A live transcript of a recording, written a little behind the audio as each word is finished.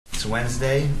It's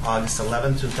Wednesday, August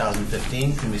 11,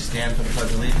 2015. Can we stand for the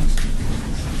Pledge of Allegiance?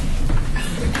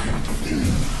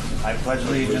 I pledge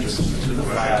allegiance to the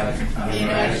flag of the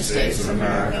United States of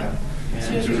America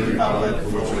and to the republic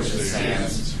for which it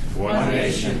stands, one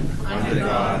nation, under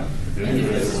God,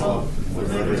 indivisible,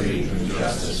 with liberty and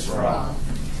justice for all.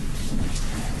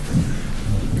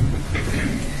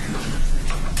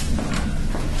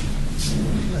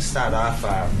 I'm going to start off.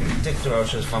 Dick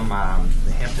DeRoche from the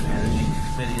Hampton Energy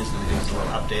Committee is going to give us a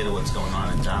little update of what's going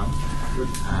on in town.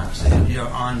 So you're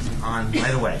on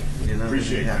right away. You know,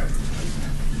 Appreciate that.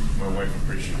 My wife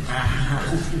appreciates it.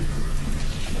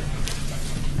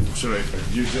 Should I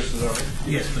use this as our...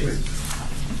 Yes, please.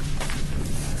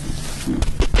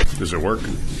 Does it work?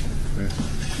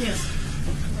 Yes.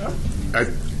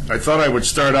 I thought I would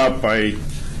start out by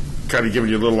kind of giving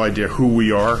you a little idea who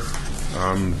we are.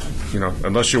 You know,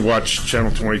 unless you watch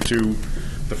Channel 22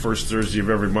 the first Thursday of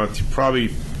every month, you're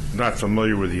probably not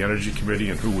familiar with the Energy Committee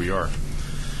and who we are.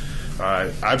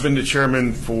 I've been the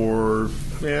chairman for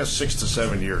 6 to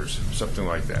 7 years, something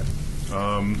like that.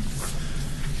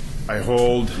 I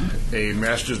hold a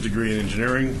master's degree in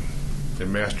engineering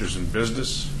and master's in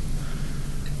business.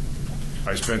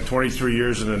 I spent 23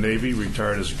 years in the Navy,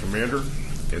 retired as a commander,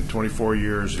 and 24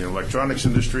 years in the electronics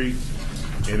industry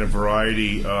in a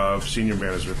variety of senior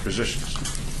management positions.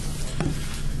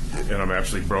 And I'm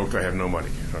absolutely broke. I have no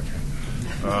money. Okay.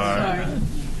 I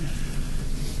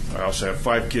also have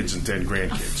 5 kids and 10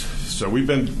 grandkids. So we've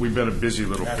been a busy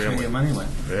little That's family. where your money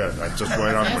went. Yeah, that's just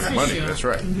right on with the money. Sure. That's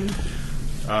right.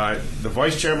 Mm-hmm. The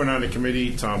vice chairman on the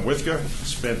committee, Tom Withka,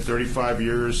 spent 35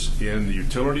 years in the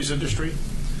utilities industry.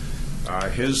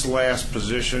 His last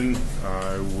position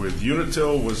with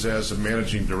Unitil was as a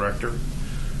managing director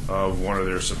of one of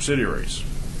their subsidiaries.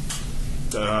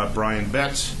 Brian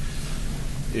Betts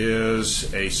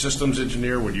is a systems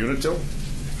engineer with Unitil.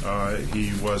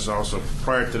 He was also,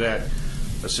 prior to that,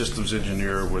 a systems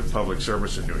engineer with Public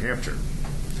Service in New Hampshire.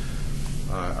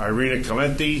 Irina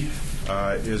Calenti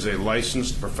is a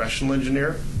licensed professional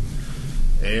engineer,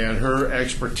 and her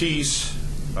expertise,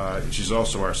 she's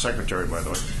also our secretary, by the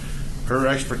way, her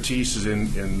expertise is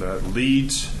in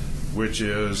LEEDS, which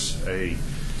is a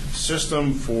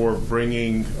system for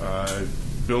bringing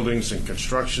buildings and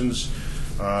constructions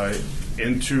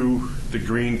into the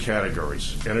green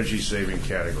categories, energy-saving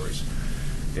categories.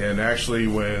 And actually,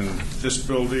 when this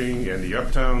building and the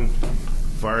Uptown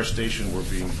Fire Station were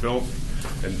being built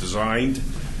and designed,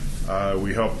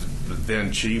 we helped the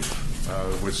then chief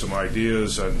with some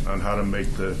ideas on how to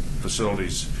make the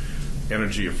facilities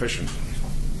energy efficient.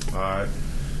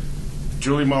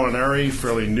 Julie Molinari,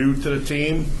 fairly new to the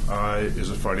team, is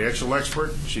a financial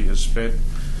expert. She has spent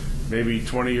maybe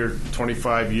 20 or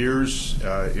 25 years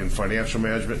in financial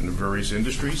management in various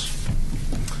industries.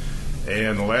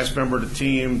 And the last member of the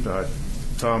team,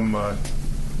 Tom,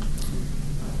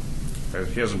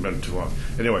 he hasn't been too long.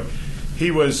 Anyway,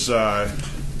 he was,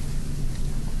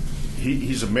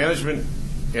 he's a management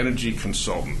energy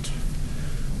consultant.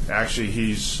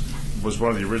 Actually, was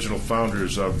one of the original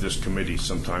founders of this committee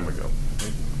some time ago.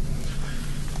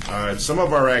 Some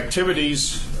of our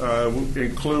activities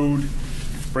include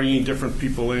bringing different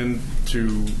people in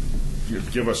to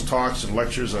give us talks and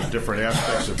lectures on different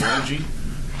aspects of energy.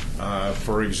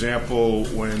 For example,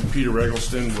 when Peter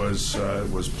Eggleston was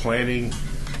planning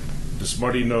the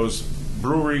Smutty Nose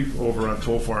Brewery over on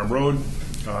Toll Farm Road,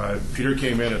 Peter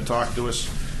came in and talked to us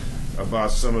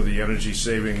about some of the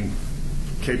energy-saving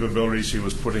capabilities he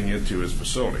was putting into his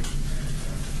facility.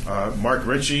 Mark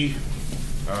Ritchie,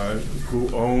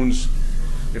 who owns,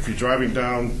 if you're driving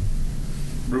down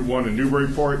Route 1 in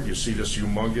Newburyport, you see this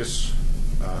humongous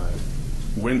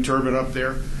wind turbine up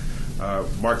there.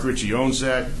 Mark Ritchie owns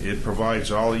that. It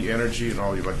provides all the energy and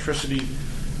all the electricity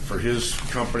for his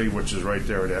company, which is right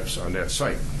there on that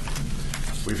site.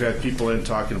 We've had people in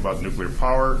talking about nuclear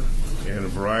power and a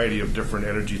variety of different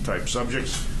energy type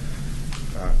subjects.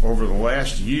 Over the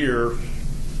last year,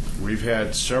 we've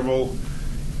had several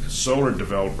solar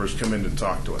developers come in to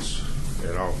talk to us,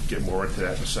 and I'll get more into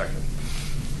that in a second.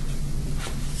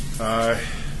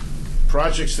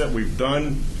 Projects that we've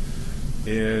done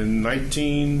in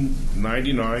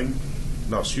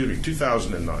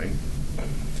 2009,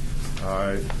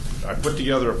 I put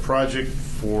together a project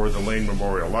for the Lane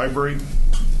Memorial Library.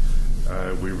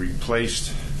 We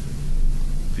replaced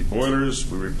the boilers,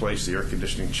 we replaced the air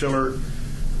conditioning chiller,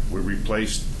 we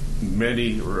replaced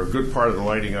many, or a good part of the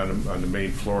lighting on the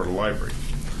main floor of the library.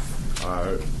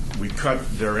 We cut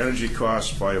their energy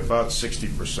costs by about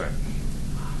 60%,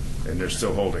 and they're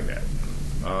still holding that.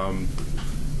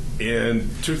 In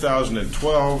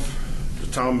 2012, the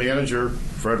town manager,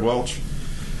 Fred Welch,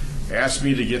 asked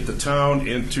me to get the town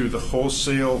into the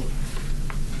wholesale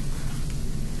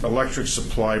electric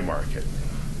supply market.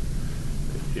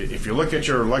 If you look at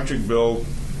your electric bill,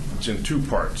 it's in two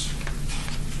parts.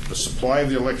 The supply of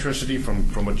the electricity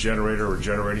from a generator or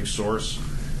generating source,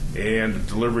 and the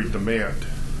delivery demand,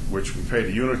 which we pay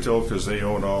to Unitil because they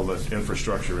own all the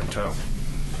infrastructure in town.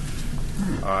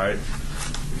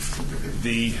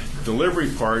 The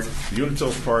delivery part, the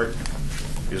Unitil's part,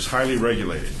 is highly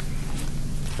regulated,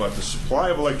 but the supply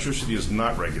of electricity is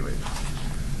not regulated.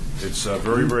 It's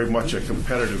very, very much a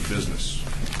competitive business.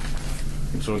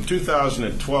 So in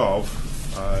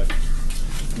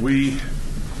 2012, we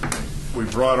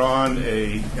brought on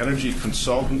a energy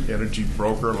consultant, energy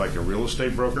broker, like a real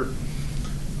estate broker,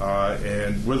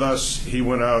 and with us, he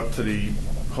went out to the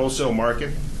wholesale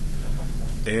market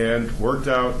and worked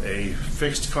out a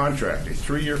fixed contract, a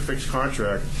 3-year fixed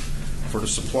contract for the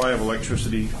supply of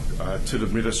electricity to the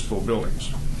municipal buildings.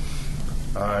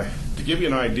 To give you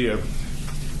an idea,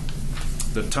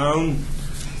 the town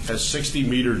has 60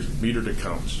 metered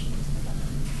accounts.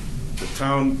 The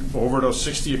town, over those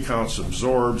 60 accounts,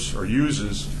 absorbs or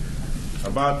uses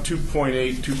about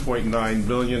 2.8, 2.9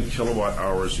 million kilowatt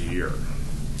hours a year.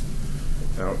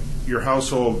 Now, your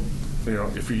household,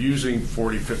 if you're using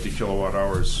 40, 50 kilowatt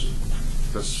hours,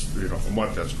 that's, a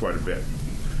month, that's quite a bit.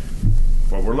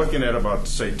 Well, we're looking at about,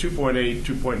 say, 2.8,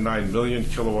 2.9 million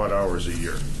kilowatt hours a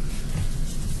year.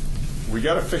 We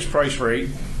got a fixed price rate.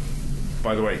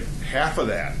 By the way, half of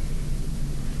that,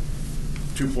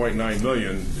 2.9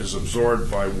 million, is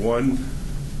absorbed by one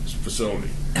facility,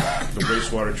 the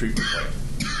wastewater treatment plant.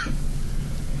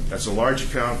 That's a large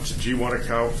account, it's a G1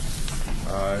 account,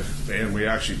 and we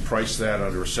actually priced that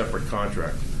under a separate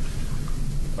contract.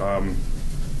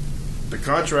 The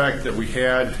contract that we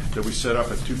set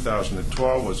up in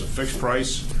 2012 was a fixed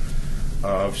price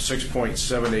of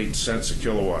 6.78 cents a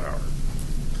kilowatt hour.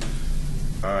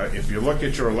 If you look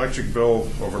at your electric bill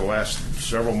over the last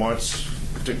several months,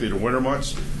 particularly the winter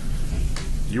months,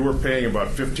 you were paying about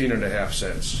 15.5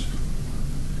 cents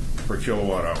per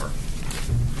kilowatt hour.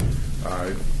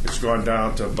 It's gone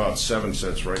down to about 7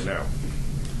 cents right now.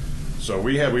 So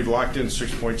we've locked in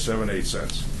 6.78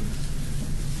 cents.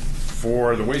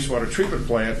 For the wastewater treatment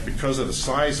plant, because of the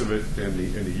size of it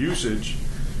and the usage,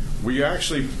 we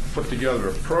actually put together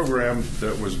a program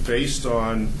that was based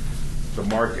on the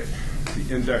market,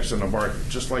 the index on the market,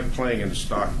 just like playing in the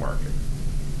stock market.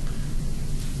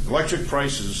 Electric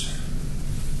prices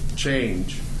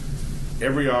change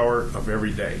every hour of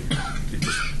every day. It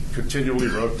just continually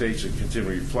rotates and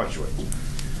continually fluctuates.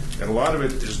 And a lot of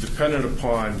it is dependent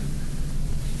upon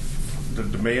the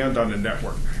demand on the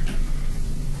network.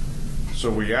 So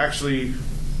we actually,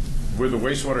 with the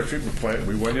wastewater treatment plant,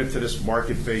 we went into this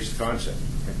market-based concept.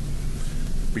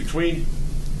 Between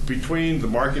the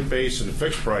market-based and the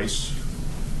fixed price,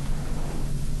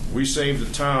 we saved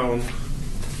the town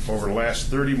over the last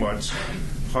 30 months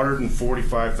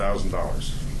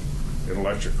 $145,000 in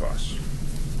electric costs.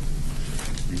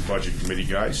 You budget committee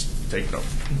guys, take note.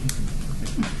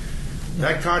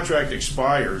 That contract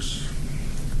expires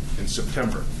in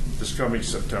September, this coming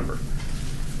September.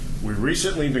 We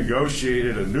recently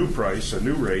negotiated a new price, a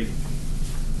new rate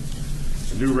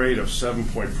of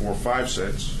 7.45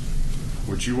 cents,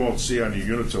 which you won't see on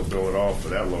your Unitil bill at all for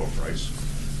that low price.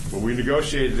 But we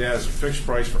negotiated that as a fixed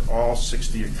price for all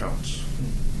 60 accounts.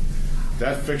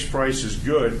 That fixed price is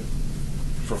good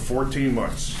for 14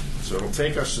 months. So it'll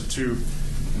take us to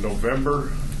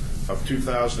November of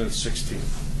 2016.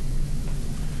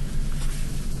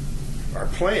 Our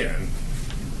plan,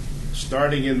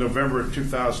 starting in November of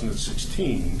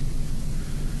 2016,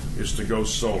 is to go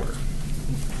solar.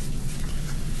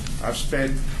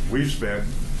 We've spent,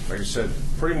 like I said,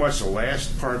 pretty much the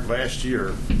last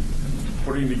year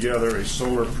putting together a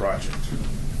solar project.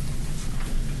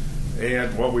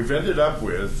 And what we've ended up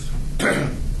with,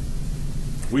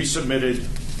 we submitted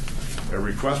a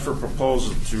request for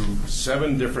proposal to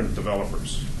 7 different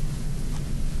developers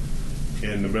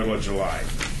in the middle of July.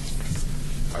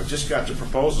 I just got the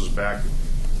proposals back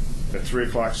at 3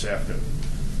 o'clock this afternoon.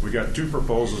 We got 2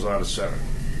 proposals out of 7.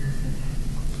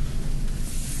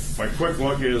 My quick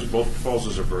look is both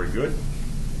proposals are very good.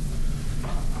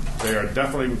 They are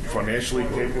definitely financially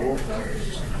capable.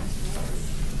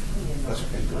 That's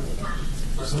okay.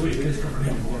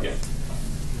 Yeah.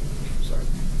 Sorry.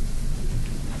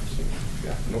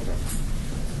 Yeah, no problem.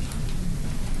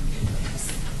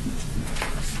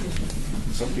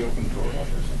 Somebody open the door up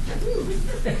or something.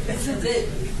 This is it.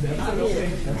 I'm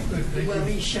in. You want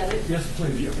me to shut it? Yes,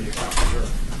 please. Yeah, sure.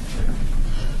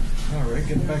 All right,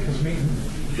 get back to the meeting.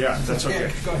 Yeah, that's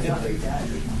okay. Go ahead.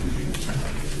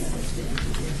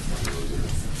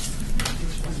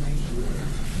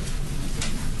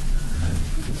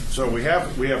 So we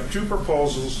have two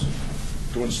proposals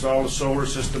to install a solar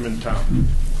system in town.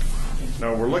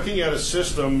 Now, we're looking at a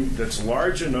system that's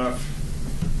large enough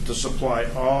to supply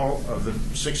all of the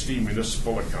 60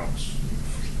 municipal accounts.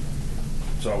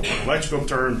 So in electrical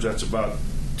terms, that's about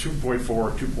 2.4,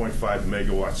 2.5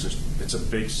 megawatt system. It's a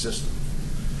big system.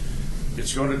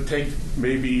 It's going to take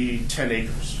maybe 10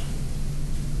 acres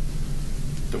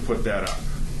to put that up.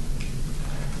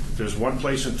 There's one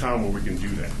place in town where we can do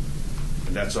that,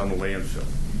 and that's on the landfill.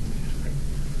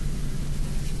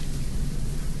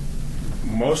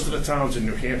 Most of the towns in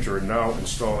New Hampshire are now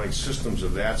installing systems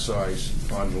of that size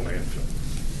on the landfill.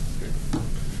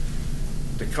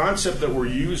 The concept that we're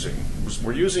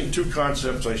using two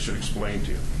concepts I should explain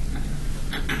to you.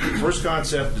 The first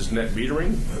concept is net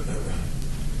metering,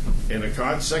 and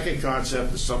the second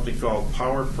concept is something called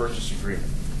power purchase agreement.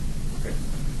 Okay.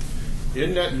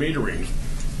 In net metering,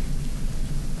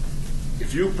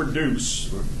 if you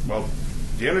produce, well,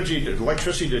 the energy, the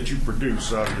electricity that you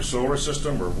produce out of your solar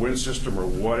system or wind system or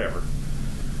whatever,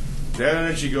 that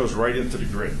energy goes right into the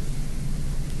grid.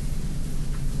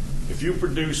 If you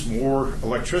produce more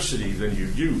electricity than you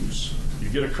use, you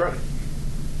get a credit.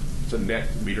 It's a net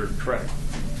metered credit.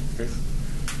 Okay?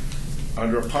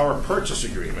 Under a power purchase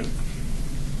agreement,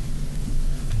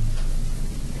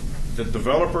 the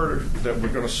developer that we're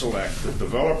going to select, the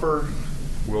developer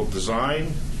will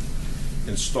design,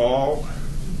 install,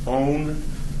 own,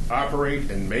 operate,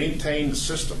 and maintain the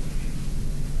system,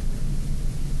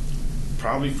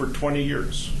 probably for 20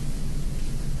 years.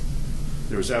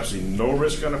 There is absolutely no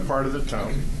risk on the part of the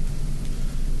town.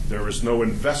 There is no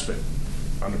investment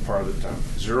on the part of the town.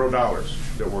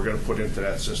 $0 that we're going to put into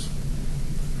that system.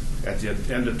 At the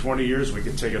end of 20 years, we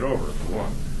can take it over if we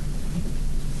want.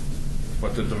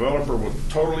 But the developer will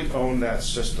totally own that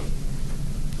system,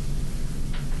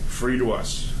 free to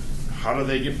us. How do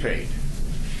they get paid?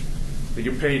 They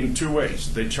get paid in two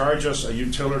ways. They charge us a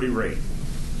utility rate.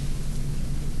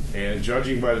 And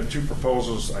judging by the two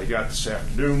proposals I got this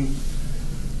afternoon,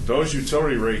 those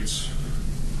utility rates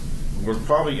will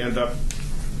probably end up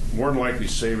more than likely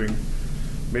saving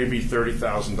maybe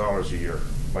 $30,000 a year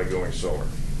by going solar.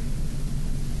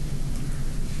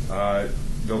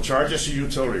 They'll charge us a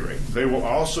utility rate. They will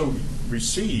also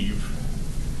receive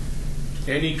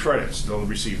any credits. They'll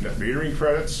receive net metering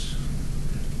credits.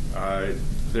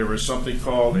 There is something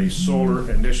called a solar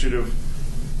initiative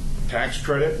tax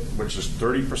credit, which is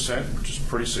 30%, which is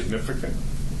pretty significant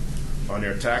on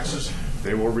their taxes.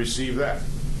 They will receive that.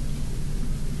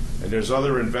 And there's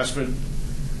other investment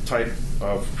type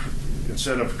of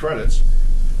incentive credits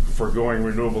for going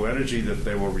renewable energy that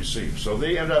they will receive. So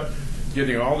they end up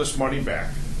getting all this money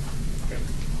back. Okay.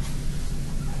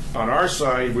 On our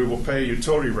side, we will pay a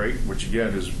utility rate, which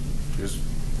again is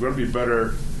going to be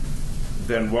better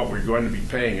than what we're going to be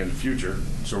paying in the future.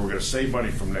 So we're going to save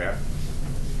money from that.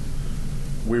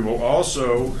 We will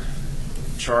also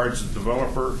charge the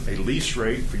developer a lease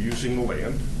rate for using the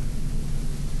land.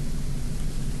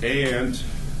 And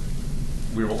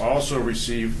we will also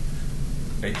receive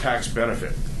a tax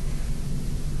benefit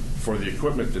for the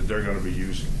equipment that they're going to be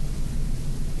using.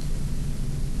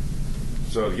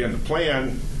 So again, the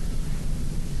plan,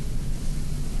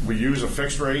 we use a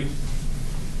fixed rate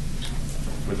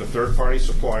with a third-party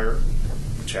supplier,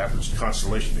 which happens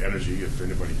Constellation Energy, if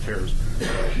anybody cares.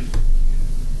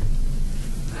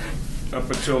 Up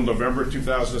until November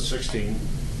 2016,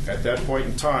 at that point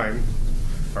in time,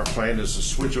 our plan is to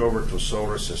switch over to a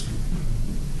solar system.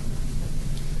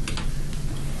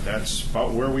 That's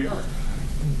about where we are.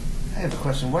 I have a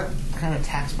question. What kind of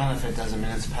tax benefit does a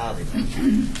municipality get?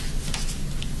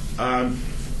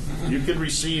 You can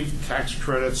receive tax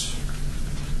credits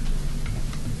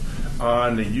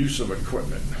on the use of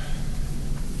equipment.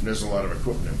 There's a lot of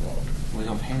equipment involved. We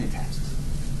don't pay any taxes.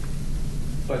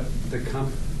 But the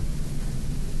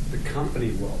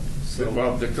company will. So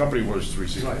Well, the company was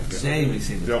receiving Right. it. They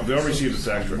receive the They'll receive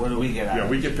the tax credit. What do we get out Yeah, of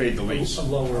we it? get paid the lease. a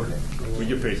lower. We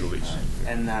get paid the lease.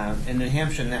 And in New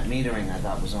Hampshire, net metering, I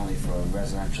thought, was only for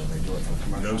residential. They do it for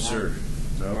commercial. No, now? sir.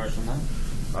 No. Commercial now?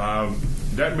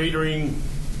 Net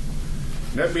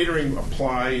metering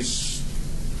applies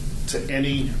to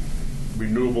any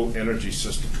renewable energy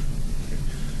system.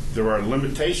 There are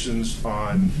limitations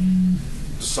on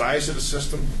the size of the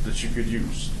system that you could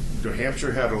use. New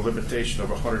Hampshire had a limitation of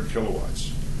 100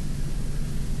 kilowatts.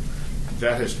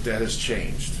 That has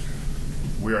changed.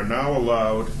 We are now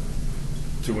allowed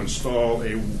to install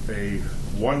a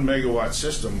 1 megawatt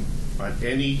system on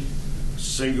any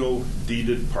single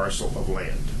deeded parcel of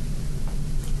land.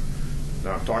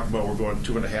 Now I'm talking about we're going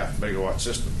 2.5 megawatt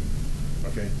system.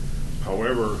 Okay.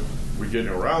 However, we're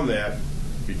getting around that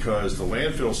because the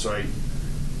landfill site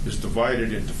is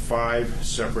divided into 5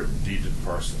 separate deeded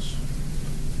parcels.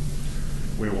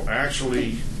 We will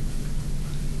actually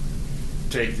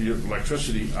take the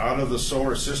electricity out of the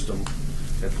solar system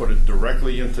and put it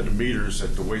directly into the meters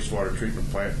at the wastewater treatment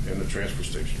plant and the transfer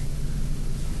station.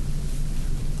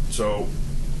 So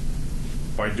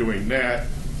by doing that,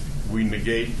 we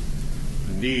negate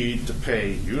the need to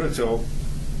pay Unitil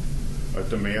a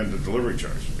demand and delivery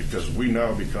charge, because we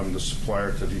now become the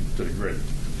supplier to the grid.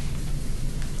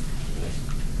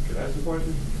 Can I ask a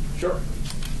question? Sure.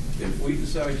 If we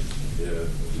decide to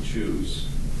choose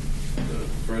the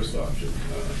first option,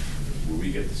 will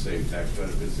we get the same tax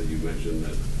benefits that you mentioned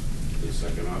that the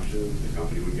second option, the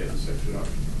company would get the second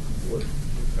option?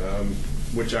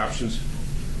 Which options?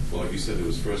 Well, like you said, there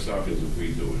was first options if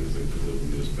we do it as a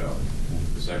municipality.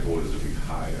 The second one is if we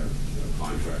hire a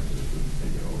contractor to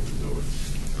take it over and do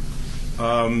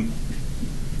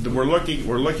it.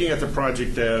 We're looking at the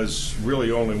project as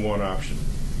really only one option.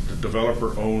 The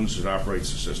developer owns and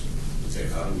operates the system. Okay,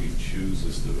 how do we choose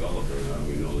this developer? How do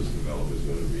we know this developer is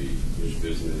going to be in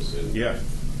business in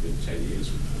 10 years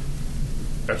from now?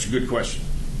 That's a good question.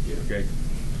 Yeah. Okay.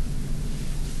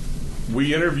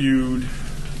 We interviewed,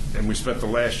 and we spent the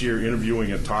last year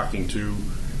interviewing and talking to,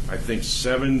 I think,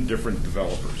 7 different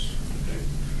developers. Okay.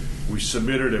 We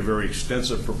submitted a very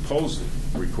extensive proposal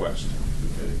request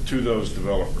to those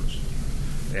developers.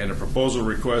 And the proposal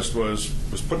request was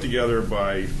put together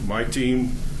by my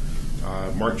team,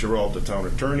 Mark Gerald, the town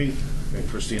attorney, and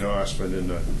Christina Osman in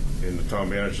the town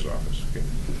manager's office. Okay.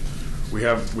 We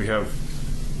have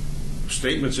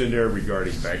statements in there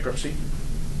regarding bankruptcy.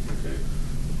 Okay.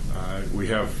 We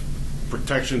have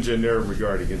protections in there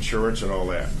regarding insurance and all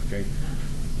that. Okay.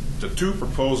 The 2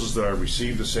 proposals that I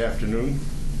received this afternoon,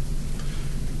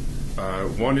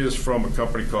 one is from a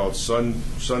company called Sun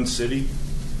City.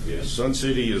 Yes. Sun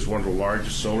City is one of the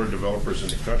largest solar developers in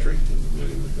the country.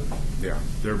 Yeah,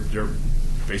 they're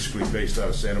basically based out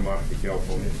of Santa Monica,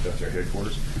 California. That's their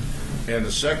headquarters. And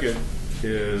the second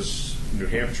is New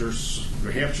Hampshire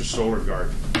Solar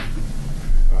Garden.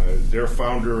 Their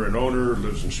founder and owner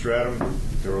lives in Stratham.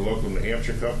 They're a local New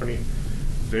Hampshire company.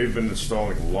 They've been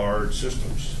installing large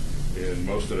systems in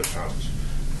most of the towns.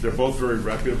 They're both very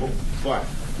reputable, but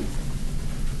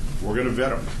we're going to vet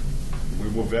them. We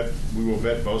will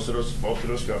vet both of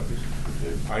those companies.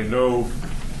 I know,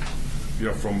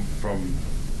 from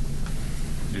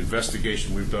the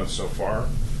investigation we've done so far,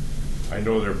 I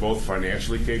know they're both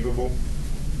financially capable.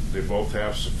 They both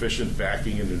have sufficient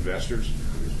backing and investors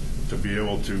to be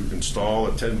able to install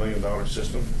a $10 million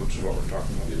system, which is what we're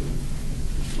talking about.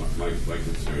 My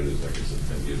concern is, like I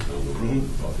said, 10 years down the road,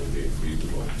 about them being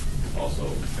feasible. Also,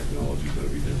 technology is going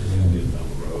to be different 10 years down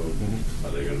the road.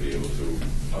 Are they going to be able to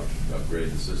upgrade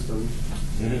the system?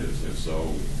 And if so,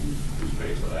 who's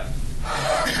paying for that?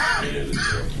 And is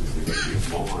there going to be a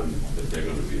bond that they're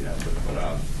going to have to put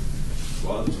out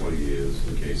 12 to 20 years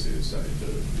in case they decide to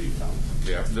leave town?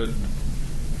 Yeah,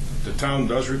 the town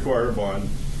does require a bond,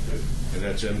 and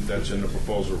that's in the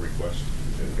proposal request.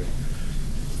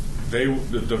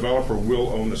 The developer will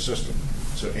own the system.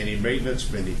 So any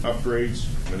maintenance, any upgrades,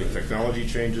 any technology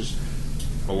changes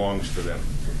belongs to them.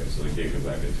 Okay, so they can't come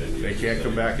back in 10 years. They can't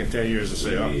come back in 10 years and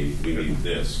say, we need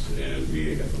this, and we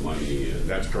ain't got the money. And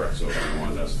That's correct. So if you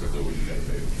want us to do it, you got to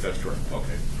pay. That's correct.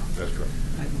 Okay. That's correct.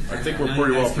 I think know we're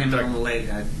pretty you well guys came in a little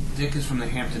protected. late. Dick is from the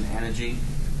Hampton Energy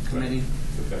Committee.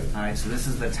 Okay. All right, so this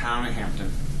is the town of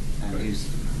Hampton, and he's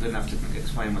good enough to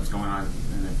explain what's going on,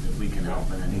 and if we can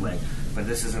help in any way. But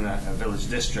this isn't a village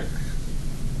district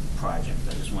project.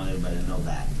 I just want everybody to know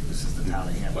that. This is the town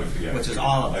of Hampton, Yeah, which is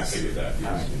all of I us. figured that, yes.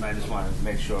 All right, I just wanted to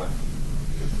make sure.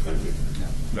 Thank you.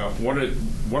 Now,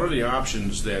 one of the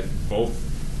options that both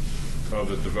of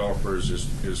the developers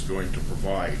is going to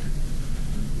provide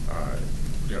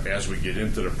as we get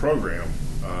into the program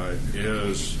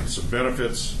is some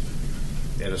benefits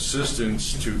and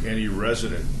assistance to any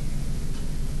resident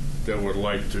that would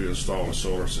like to install a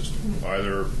solar system,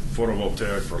 either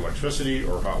photovoltaic for electricity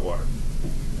or hot water.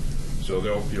 So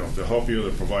they'll help you.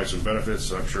 They'll provide some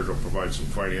benefits. I'm sure they'll provide some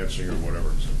financing or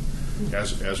whatever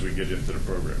as we get into the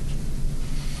programs.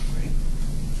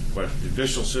 But the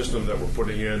additional system that we're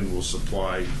putting in will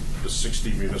supply the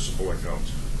 60 municipal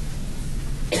accounts.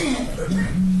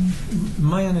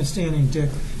 My understanding, Dick,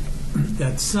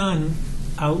 that Sun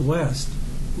out west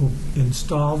will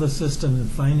install the system and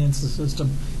finance the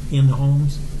system in the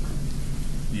homes.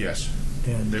 Yes,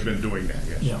 And they've been doing that.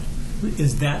 Yes. yeah,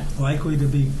 is that likely to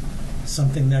be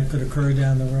something that could occur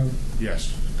down the road?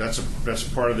 Yes, that's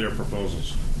part of their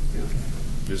proposals.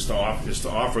 Is to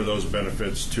offer those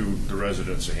benefits to the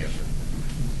residents of Hampton.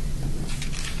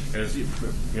 as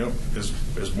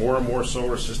as more and more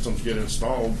solar systems get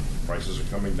installed, prices are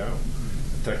coming down.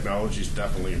 The technology is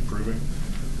definitely improving.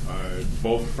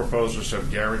 Both proposers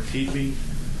have guaranteed me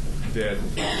that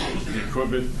the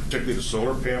equipment, particularly the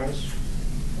solar panels,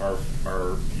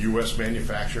 are U.S.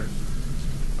 manufactured.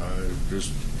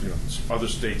 There's other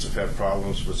states have had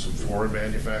problems with some foreign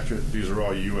manufactured. These are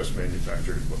all U.S.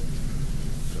 manufactured equipment.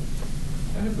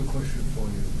 I have a question for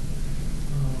you.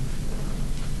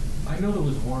 I know there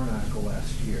was a warrant article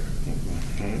last year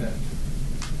that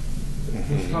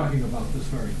was talking about this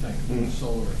very thing, the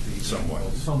solar feed. Somewhat.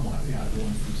 Well, somewhat, yeah, the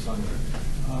one from Sunderland.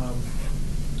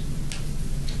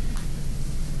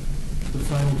 The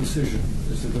final decision,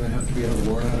 is there going to have to be another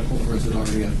warrant article, or is it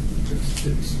already in?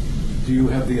 Do you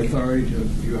have the authority, do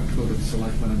you have to go to the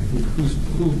selectmen? I mean,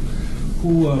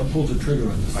 who pulls the trigger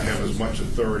on this? I have as much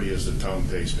authority as the town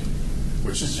pays me,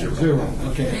 which is zero. Zero,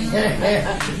 okay.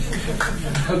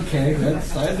 Okay,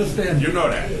 I understand. You know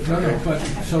that. No, but,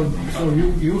 so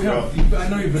you have, I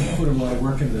know you've been putting a lot of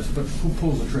work into this, but who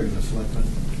pulls the trigger, the selectmen?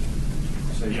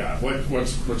 Say- Yeah,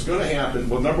 what's going to happen,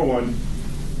 well, number one,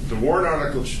 the warrant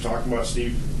article that you're talking about,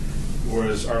 Steve,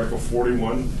 was Article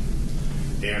 41.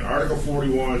 And Article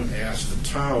 41 asked the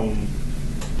town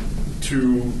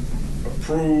to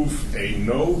approve a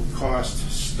no-cost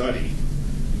study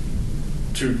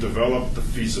to develop the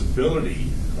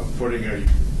feasibility of putting a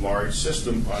large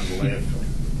system on the landfill.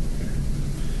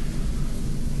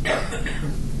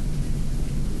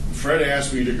 Fred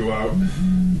asked me to go out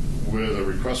with a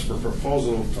request for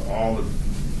proposal to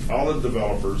all the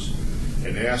developers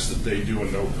and ask that they do a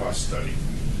no-cost study.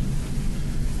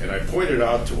 And I pointed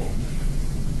out to them,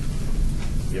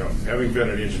 having been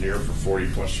an engineer for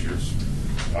 40-plus years,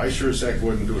 I sure as heck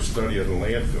wouldn't do a study of the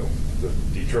landfill to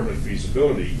determine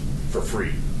feasibility for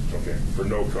free, okay, for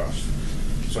no cost.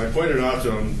 So I pointed out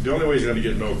to him, the only way he's going to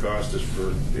get no cost is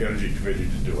for the Energy Committee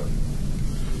to do it.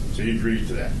 So he agreed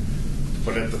to that.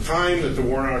 But at the time that the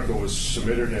warrant article was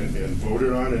submitted and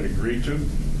voted on and agreed to,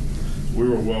 we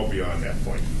were well beyond that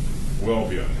point. Well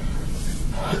beyond that.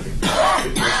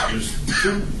 There's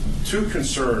two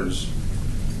concerns,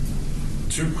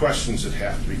 two questions that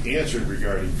have to be answered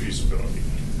regarding feasibility.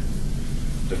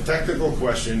 The technical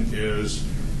question is,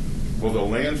 will the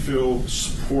landfill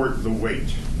support the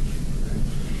weight?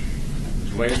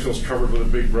 The landfill's covered with a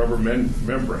big rubber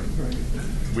membrane.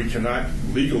 We cannot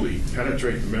legally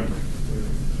penetrate the membrane.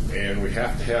 And we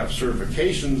have to have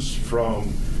certifications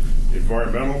from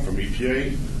environmental, from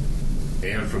EPA,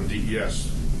 and from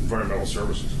DES, Environmental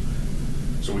Services.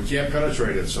 So we can't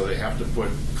penetrate it, so they have to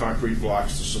put concrete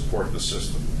blocks to support the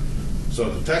system. So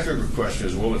the technical question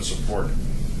is, will it support it?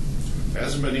 It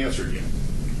hasn't been answered yet.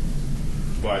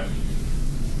 But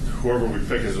whoever we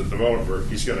pick as a developer,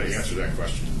 he's got to answer that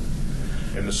question.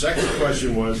 And the second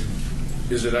question was,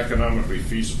 is it economically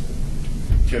feasible?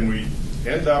 Can we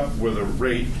end up with a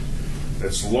rate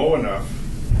that's low enough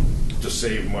to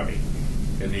save money?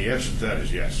 And the answer to that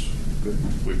is yes.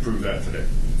 We proved that today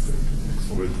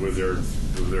with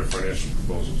their financial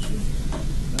proposals.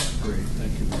 That's great,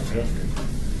 thank you very much.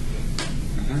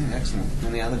 Okay, excellent.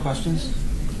 Any other questions?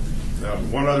 Now,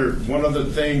 one other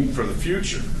thing for the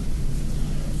future.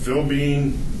 Phil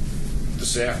Bean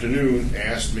this afternoon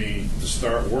asked me to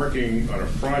start working on a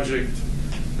project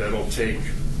that'll take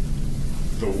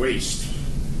the waste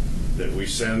that we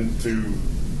send to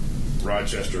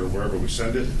Rochester or wherever we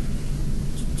send it,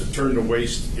 to turn the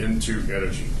waste into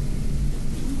energy.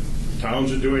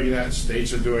 Towns are doing that,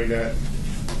 states are doing that.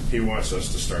 He wants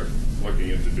us to start looking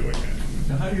into doing that.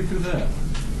 Now, how do you do that?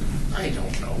 I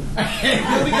don't know.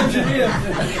 You're the engineer.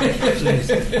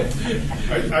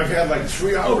 I've had like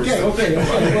 3 hours. Okay.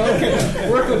 Well, okay.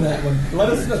 Work on that one. Let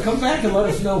us know. Come back and let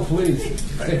us know, please.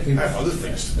 I have other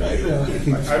things to do.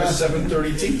 I have a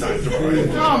 7:30 tea time tomorrow.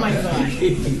 Oh, my God.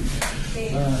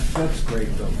 That's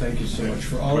great, though. Thank you so much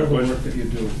for all of the work that you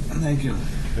do. Thank you.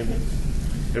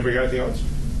 Anybody got anything else?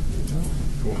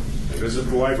 Cool. Visit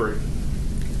the library.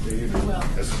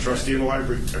 As a trustee in the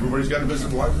library, everybody's got to visit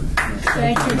the library.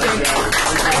 Thank you, Jake.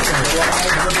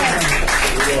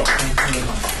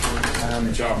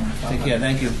 Good job. Take care,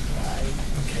 thank you.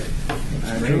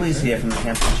 Julie's here from the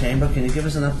Hampton Chamber. Can you give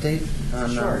us an update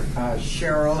on... Sure.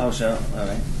 Cheryl. Oh, Cheryl, all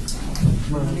right.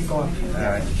 Let me go up here. All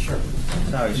right. Sure.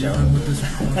 Sorry, Cheryl.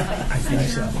 I think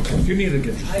so. If you need to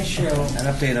get... Hi, Cheryl. An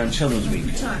update on Children's Week.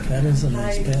 That is a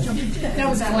nice bed. That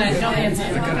was Glenn, don't answer.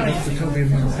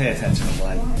 Pay attention,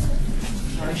 Glenn.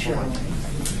 Hi,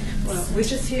 Cheryl. Well, we're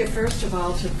just here, first of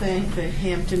all, to thank the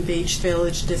Hampton Beach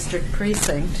Village District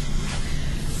Precinct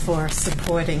for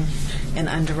supporting and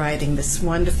underwriting this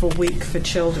wonderful week for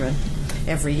children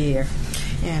every year.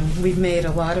 And we've made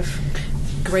a lot of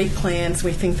great plans.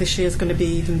 We think this year is going to be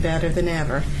even better than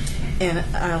ever. And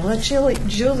I'll let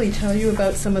Julie tell you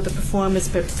about some of the performers,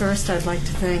 but first I'd like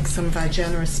to thank some of our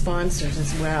generous sponsors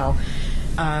as well.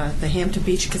 The Hampton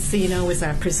Beach Casino is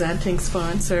our presenting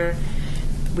sponsor.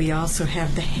 We also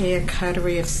have the Hair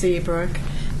Cuttery of Seabrook,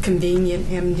 Convenient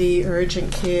MD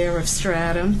Urgent Care of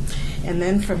Stratham, and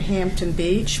then from Hampton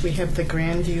Beach we have the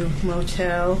Grandview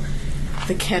Motel,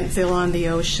 the Kentville on the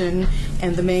Ocean,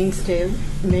 and the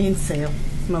Mainsail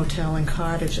Motel and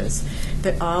Cottages.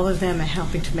 That all of them are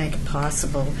helping to make it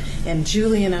possible. And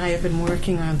Julie and I have been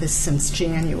working on this since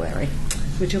January.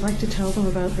 Would you like to tell them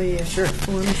about the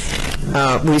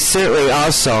performance? We certainly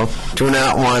also do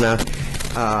not want to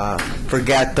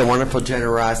forget the wonderful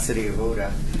generosity of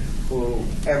Hbvd, who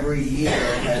every year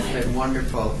has been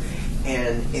wonderful.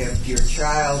 And if your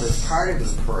child is part of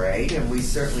the parade, and we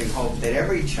certainly hope that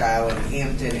every child in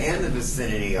Hampton and the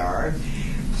vicinity are,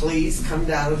 please come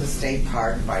down to the state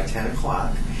park by 10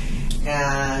 o'clock.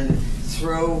 And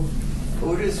through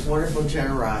Hbvd's wonderful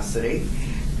generosity,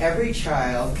 every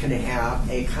child can have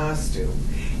a costume.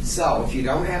 So if you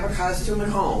don't have a costume at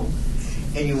home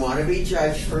and you want to be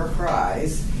judged for a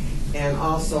prize, and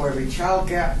also every child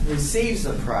receives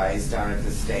a prize down at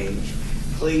the stage,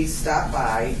 please stop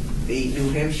by the New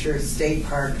Hampshire State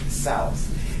Park South.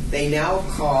 They now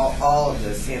call all of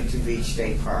this Hampton Beach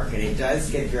State Park, and it does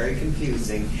get very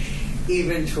confusing,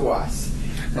 even to us.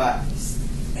 But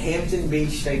Hampton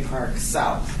Beach State Park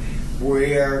South,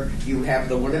 where you have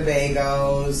the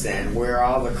Winnebagos and where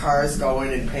all the cars go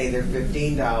in and pay their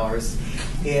 $15,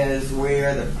 is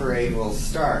where the parade will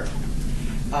start.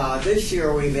 This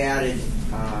year we've added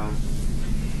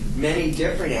many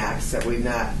different acts that we've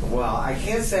not, well, I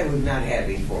can't say we've not had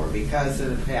before, because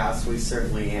in the past we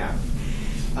certainly have.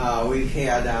 We've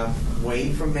had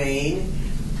Wayne from Maine.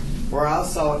 We're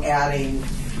also adding,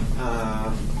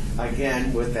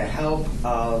 again, with the help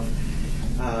of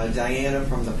Diana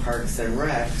from the Parks and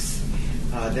Recs,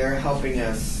 they're helping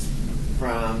us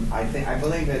from, I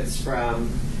believe it's from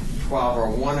 12 or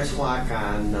 1 o'clock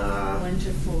on 1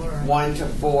 to 4. 1 to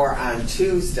 4 on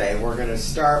Tuesday. We're going to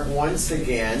start once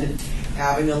again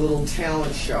having a little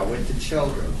talent show with the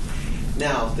children.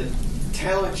 Now, the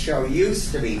talent show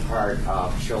used to be part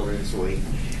of Children's Week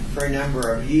for a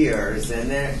number of years,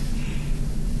 and then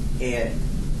it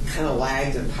kind of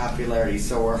lagged in popularity.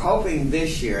 So we're hoping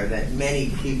this year that many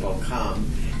people come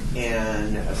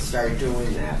and start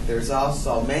doing that. There's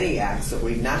also many acts that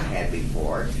we've not had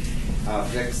before.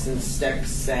 Vixen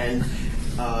Sticks, and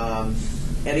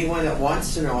anyone that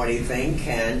wants to know anything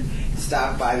can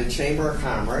stop by the Chamber of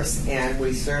Commerce, and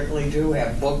we certainly do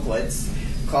have booklets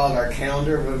called our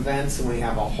calendar of events, and we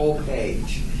have a whole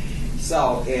page.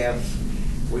 So if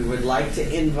we would like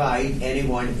to invite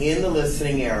anyone in the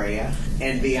listening area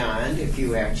and beyond, if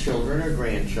you have children or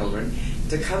grandchildren,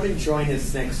 to come and join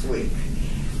us next week.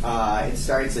 It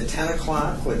starts at 10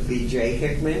 o'clock with B.J.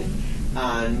 Hickman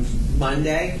on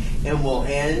Monday, and we'll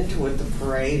end with the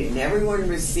parade and everyone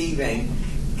receiving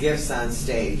gifts on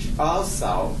stage.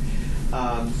 Also,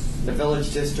 the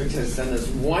Village District has done this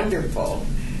wonderful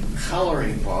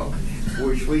coloring book,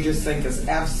 which we just think is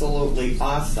absolutely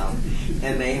awesome.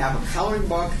 And they have a coloring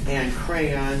book and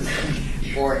crayons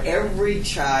for every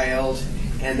child,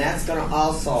 and that's going to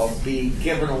also be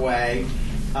given away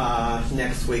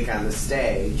next week on the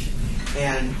stage.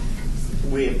 And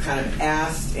we have kind of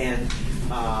asked, and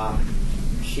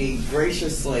she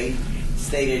graciously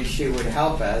stated she would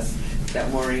help us, that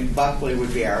Maureen Buckley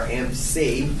would be our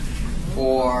MC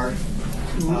for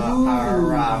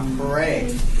our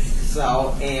parade.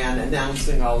 So, and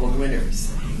announcing all the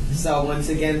winners. So once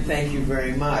again, thank you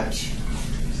very much.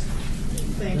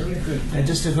 Thank you. And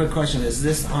just a quick question, is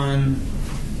this on,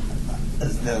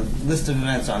 is the list of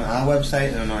events on our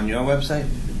website and on your website?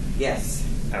 Yes.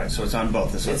 All right, so it's on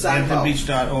both. So It's on both.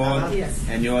 hamptonbeach.org, Yes.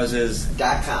 and yours is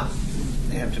 .com.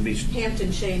 Hampton Beach.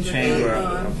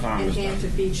 HamptonChamber of Commerce. and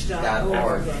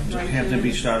HamptonBeach.org.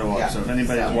 HamptonBeach.org. Yeah. So if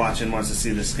anybody's So- watching, wants to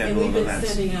see the And schedule we've of been events.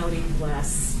 sending out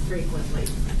e-blasts frequently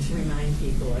to remind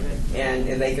people of it.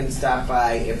 And they can stop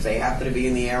by, if they happen to be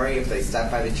in the area, if they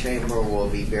stop by the chamber, we'll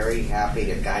be very happy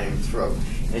to guide them through.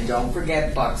 And don't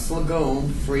forget Bucks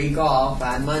Lagoon, free golf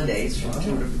on Mondays from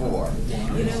 2 to 4.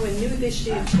 You know, and new this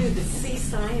year too, the Sea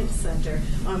Science Center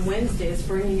on Wednesday is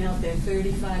bringing out their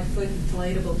 35-foot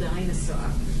inflatable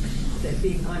dinosaur that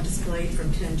being on display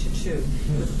from 10 to 2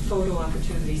 with photo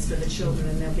opportunities for the children,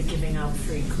 and they'll be giving out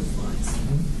free coupons.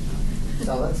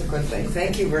 So that's a good thing.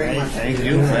 Thank you very much. Thank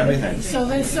you for everything. So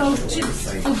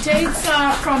dates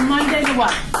are from Monday to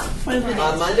what? What are the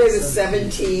dates? Monday the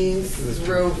 17th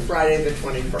through Friday the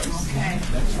 21st, Okay,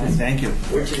 Thank you.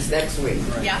 which is next week.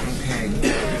 yeah.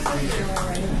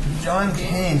 John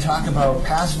Kane, talk about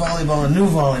past volleyball and new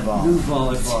volleyball. New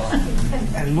volleyball.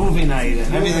 And movie night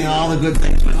and everything, all the good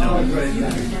things we're doing.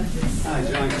 Hi,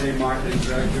 John Kane, Marketing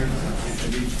Director,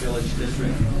 Hampton Beach Village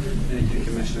District. Thank you,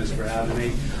 Commissioners, for having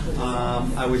me.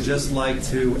 I would just like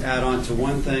to add on to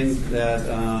one thing that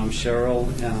Cheryl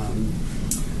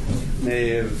may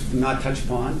have not touched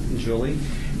upon, and Julie.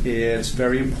 It's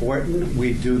very important.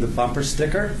 We do the bumper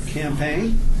sticker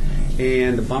campaign.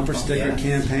 And the bumper sticker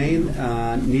campaign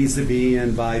needs to be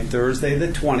in by Thursday the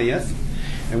 20th.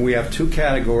 And we have 2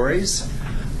 categories,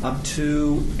 up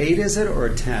to 8, is it, or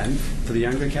 10 for the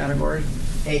younger category?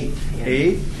 8.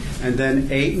 8, and then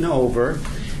 8 and over.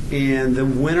 And the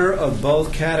winner of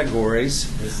both categories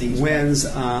wins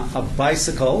a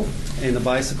bicycle. And the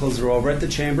bicycles are over at the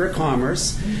Chamber of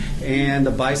Commerce. And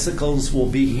the bicycles will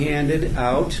be handed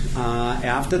out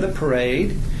after the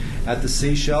parade at the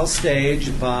Seashell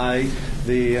stage by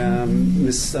the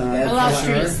Miss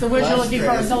Illustrious. The word you're looking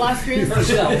for is illustrious.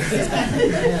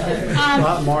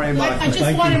 Maureen I Bachman.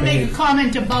 just want to make a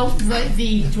comment about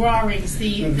the drawings.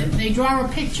 They draw a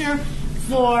picture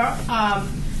for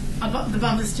about the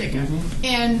bumper sticker,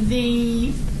 and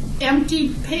the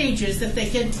empty pages that they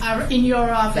can are in your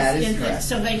office, That is correct.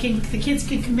 so the kids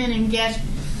can come in and get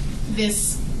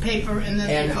this paper, and then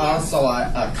And they also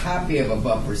a copy of a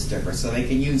bumper sticker, so they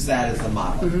can use that as a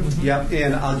model. Yep,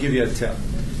 and I'll give you a tip.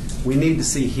 We need to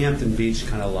see Hampton Beach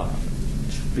kind of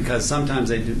live, because sometimes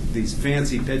they do these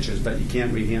fancy pictures, but you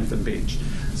can't read Hampton Beach.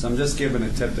 So I'm just giving a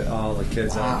tip to all the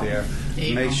kids out there.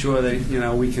 Make sure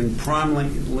that we can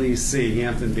prominently see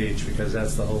Hampton Beach, because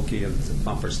that's the whole key of the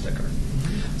bumper sticker.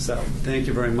 So thank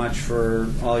you very much for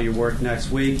all your work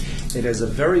next week. It is a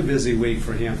very busy week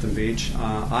for Hampton Beach.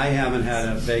 I haven't had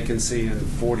a vacancy in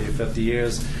 40 or 50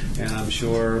 years, and I'm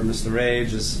sure Mr.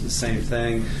 Age is the same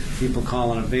thing. People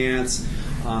call in advance.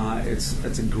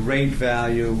 It's a great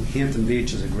value. Hampton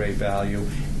Beach is a great value.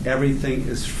 Everything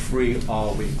is free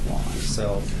all week long.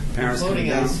 So parents Including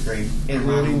can ice cream. And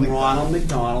including Ronald Ronald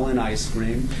McDonald and ice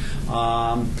cream.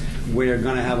 We're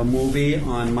going to have a movie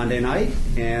on Monday night,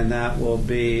 and that will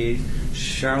be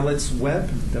Charlotte's Web.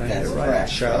 Did I get it That's right?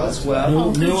 correct. Charlotte's Web.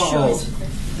 Oh, good choice.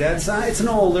 That's it's an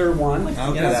older one.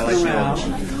 Okay, It's that been was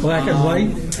around. Black and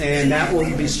white? And that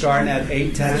will be starting at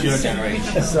 8:10. Your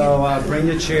generation. So bring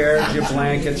your chairs, your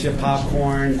blankets, your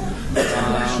popcorn.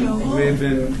 We've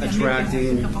been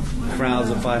attracting crowds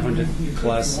of 500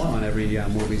 plus on every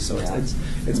movie, so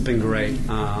it's been great.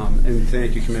 And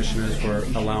thank you, commissioners, for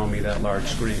allowing me that large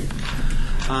screen.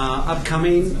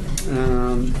 Upcoming,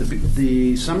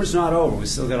 the summer's not over. We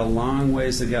still got a long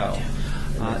ways to go.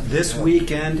 This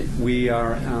weekend, we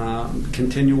are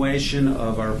continuation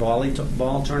of our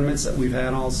volleyball tournaments that we've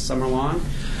had all summer long.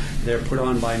 They're put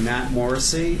on by Matt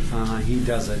Morrissey. He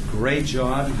does a great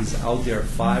job. He's out there at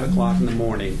 5 o'clock in the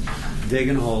morning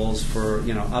digging holes for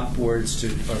upwards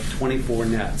of 24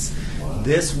 nets.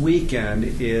 This weekend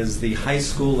is the high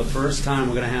school. The first time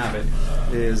we're going to have it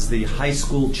is the high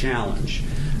school challenge.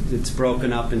 It's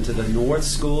broken up into the north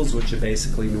schools, which are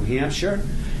basically New Hampshire,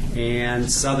 and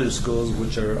southern schools,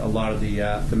 which are a lot of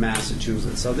the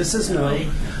Massachusetts. So this is new.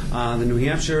 The New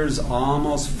Hampshire's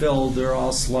almost filled. They're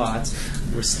all slots.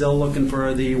 We're still looking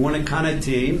for the Winnicott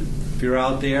team. If you're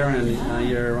out there and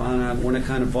you're on a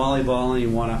Winnicott volleyball and you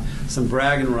want some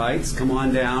bragging rights, come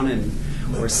on down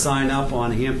or sign up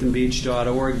on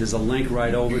hamptonbeach.org. There's a link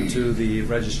right over to the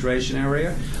registration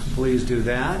area. Please do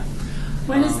that.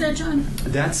 When is that, John?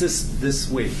 That's this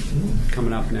week,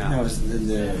 coming up now. Now, is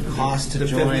the cost to The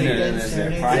join 15th. and is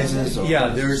there prizes? Or Yeah,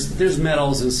 there's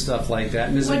medals and stuff like that,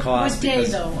 and there's a cost. What day,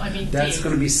 because though? I mean, that's day.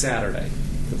 going to be Saturday,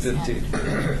 the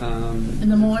 15th. In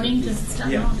the morning? Does it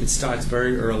start Yeah, off? it starts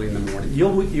very early in the morning.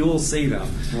 You'll see them.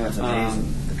 Oh, that's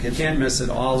amazing. The You kids- can't miss it.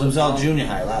 It was all junior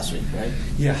high last week, right?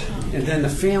 Yeah, and then the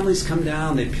families come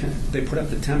down. They put up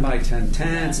the 10 by 10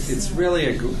 tents. It's really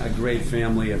a great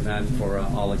family event for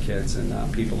all the kids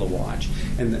and people to watch.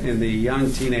 And the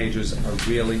young teenagers are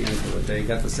really into it. They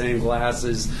got the same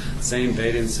glasses, same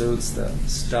bathing suits, the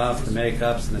stuff, the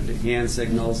makeups, and the hand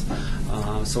signals.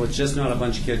 So it's just not a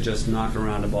bunch of kids just knocking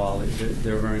around a ball.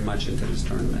 They're very much into this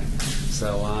tournament.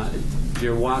 So if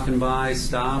you're walking by,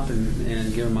 stop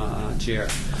and give them a cheer.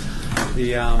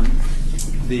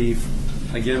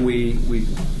 Again, we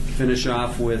finish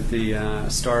off with the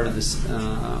start of this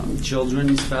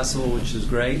Children's Festival, which is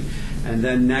great. And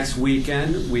then next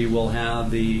weekend, we will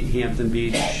have the Hampton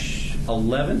Beach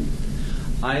 11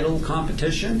 idol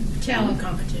competition. Talent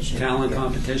competition. Talent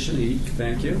competition,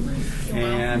 thank you.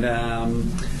 And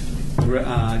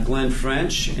Glenn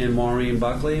French and Maureen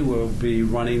Buckley will be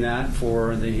running that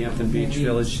for the Hampton Beach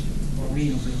Village.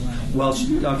 Well,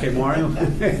 okay, Maureen.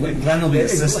 Glenn will be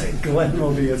assisting. Glenn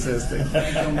will be assisting.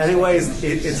 Anyways,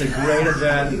 it's a great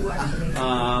event.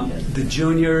 The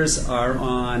juniors are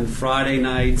on Friday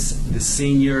nights. The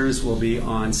seniors will be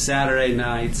on Saturday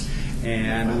nights.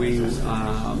 And we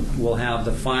will have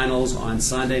the finals on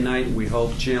Sunday night. We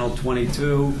hope Channel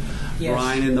 22,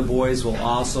 Brian and the boys will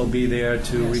also be there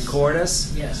to record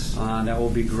us. Yes. That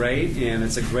will be great, and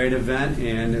it's a great event,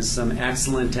 and there's some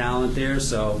excellent talent there.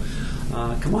 So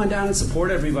come on down and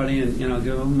support everybody, and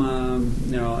give them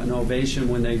an ovation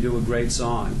when they do a great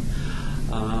song.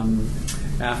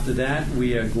 After that,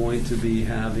 we are going to be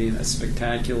having a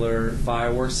spectacular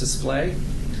fireworks display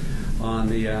on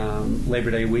the Labor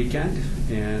Day weekend,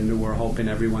 and we're hoping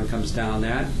everyone comes down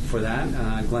for that.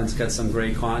 Glenn's got some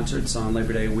great concerts on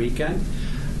Labor Day weekend,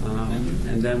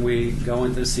 and then we go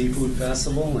into the Seafood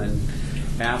Festival, and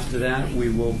after that we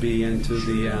will be into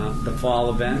the fall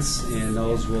events, and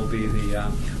those will be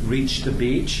the Reach the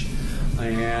Beach,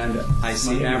 and I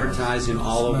see advertising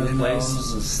all over the place.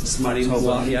 Smutty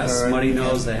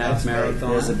Nose, the half marathon.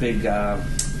 There's a big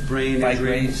brain bike injury.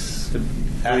 race.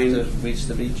 After Reach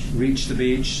the Beach? Reach the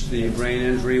Beach. The brain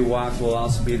injury walk will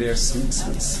also be there.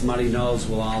 Smutty Nose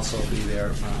will also be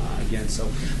there again. So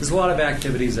there's a lot of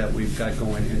activities that we've got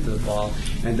going into the fall.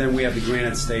 And then we have the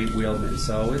Granite State Wheelman.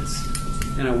 So it's,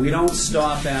 we don't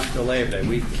stop after Labor Day.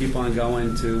 We keep on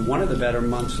going to one of the better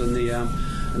months in the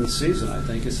season, I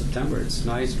think, is September. It's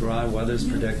nice, dry, weather's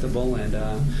predictable, and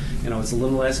it's a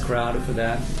little less crowded for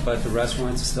that, but the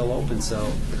restaurants are still open,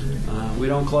 so we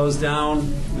don't close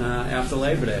down after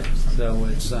Labor Day. So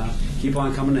it's keep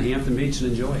on coming to Hampton Beach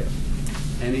and enjoy it.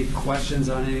 Any questions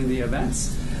on any of the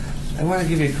events? I want to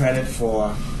give you credit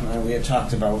for, we had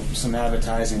talked about some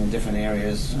advertising in different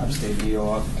areas, upstate New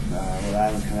York, Rhode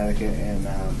Island, Connecticut, and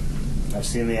I've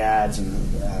seen the ads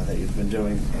that you've been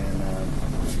doing, and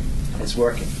it's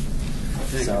working.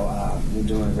 So you're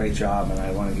doing a great job, and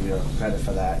I want to give you credit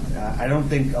for that. I don't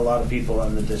think a lot of people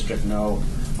in the district know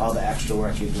all the extra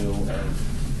work you do,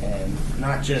 and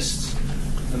not just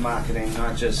the marketing,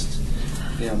 not just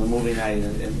the movie night,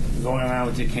 and going around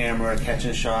with your camera,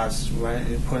 catching shots, right,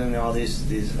 putting all these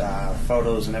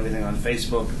photos and everything on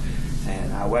Facebook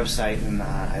and our website, and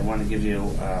I want to give you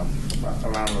a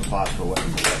round of applause for what you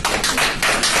do.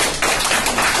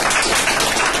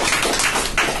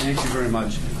 Thank you very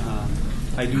much.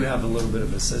 I do have a little bit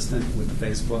of assistant with the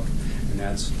Facebook, and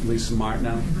that's Lisa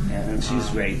Martineau. And she's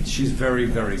great. She's very,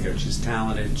 very good. She's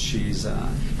talented. She's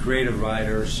a creative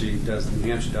writer. She does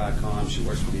NewHampshire.com. She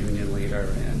works with Union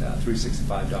Leader and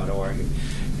 365.org.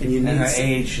 And at her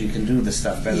age, she can do the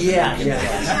stuff better. Yeah.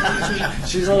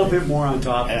 She's a little bit more on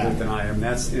top of it than I am.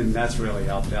 That's really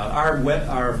helped out. Our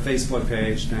Facebook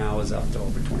page now is up to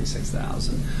over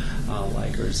 26,000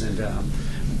 likers, and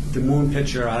the moon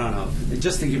picture, I don't know,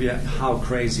 just to give you how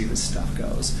crazy this stuff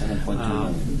goes.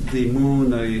 The moon,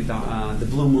 the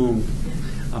blue moon,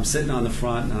 I'm sitting on the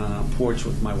front porch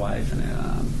with my wife, and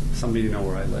some of you know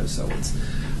where I live, so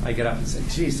I get up and say,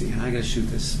 geez, I got to shoot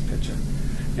this picture.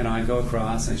 I go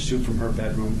across and I shoot from her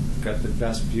bedroom, got the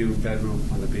best view bedroom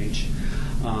on the beach,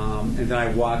 and then I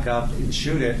walk up and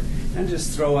shoot it and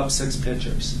just throw up 6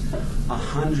 pictures.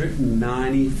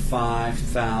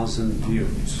 195,000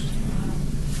 views.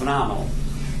 Phenomenal.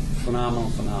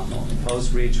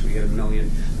 Post reach, we get 1 million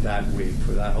that week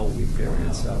for that whole week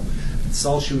period. So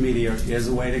social media is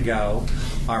a way to go.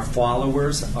 Our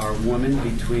followers are women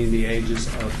between the ages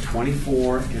of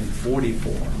 24 and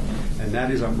 44, and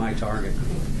that is my target group.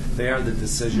 They are the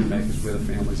decision makers where the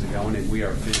families are going, and we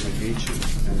are Family Beach,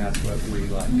 and that's what we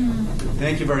like.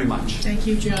 Thank you very much. Thank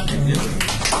you, John.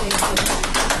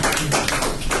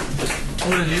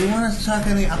 Oda, do you want to talk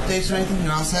any updates or anything?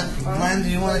 You're all set? Glenn, do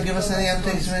you want to give us any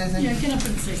updates or anything? Yeah, get up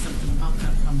and say something about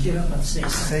that. Get up and say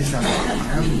something. Say something.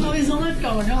 Oh, there's a lot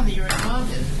going on that you're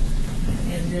involved in.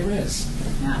 And there is.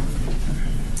 Yeah.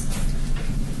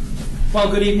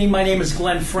 Well, good evening. My name is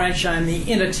Glenn French. I'm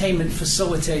the entertainment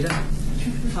facilitator.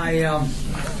 I am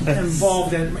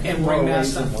involved in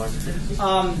Ringmaster.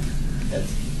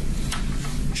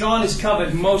 John has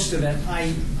covered most of it.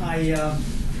 I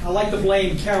like to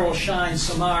blame Carol Shine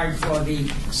Samard for the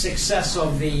success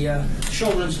of the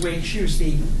Children's Week. She was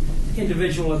the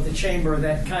individual at the chamber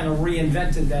that kind of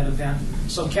reinvented that event.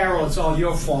 So, Carol, it's all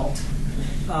your fault.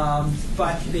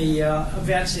 But the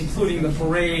events, including the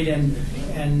parade and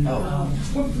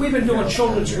we've been doing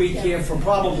Children's Week here for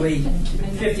probably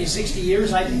 50, 60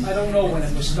 years. I don't know when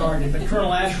it was started, but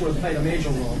Colonel Ashworth played a major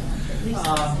role.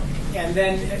 And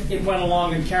then it went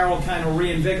along, and Carol kind of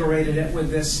reinvigorated it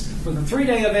with a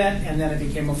 3-day event, and then it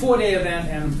became a 4-day event,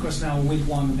 and of course now a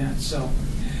week-long event. So,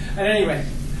 at any rate,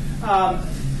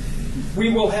 we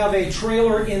will have a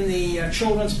trailer in the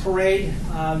children's parade.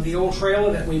 The old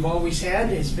trailer that we've always had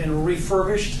has been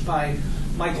refurbished by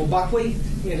Michael Buckley.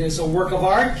 It is a work of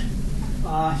art.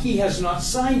 He has not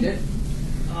signed it,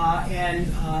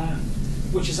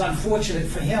 which is unfortunate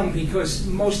for him, because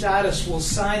most artists will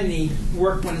sign the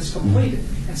work when it's completed.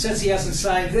 And since he hasn't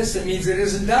signed this, it means it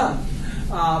isn't done.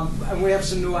 And we have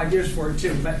some new ideas for it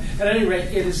too. But at any rate,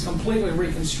 it is completely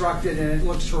reconstructed and it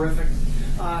looks terrific.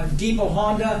 Depot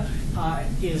Honda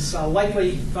is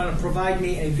likely going to provide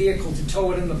me a vehicle to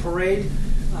tow it in the parade.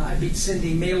 I beat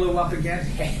Cindy Malu up again.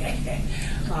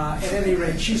 At any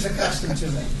rate, she's accustomed to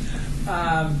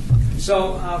it.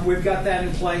 So we've got that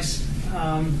in place.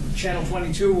 Channel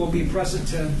 22 will be present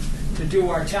to do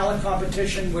our talent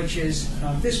competition, which is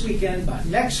this weekend, but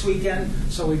next weekend.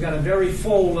 So we've got a very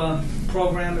full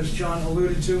program, as John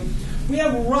alluded to. We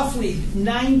have roughly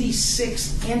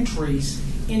 96 entries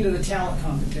into the talent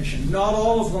competition. Not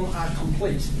all of them are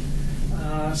complete.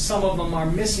 Some of them are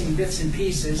missing bits and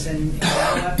pieces, and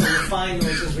we'll have to refine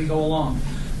those as we go along.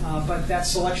 But that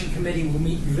selection committee will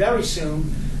meet very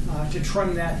soon to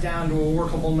trim that down to a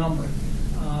workable number.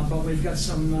 But we've got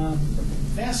some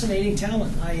fascinating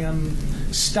talent. I am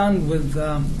stunned with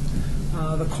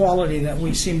the quality that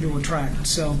we seem to attract.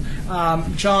 So,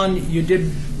 John,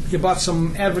 you bought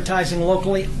some advertising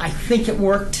locally. I think it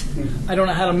worked. I don't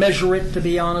know how to measure it, to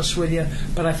be honest with you,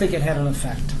 but I think it had an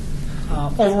effect.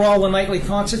 Overall, the nightly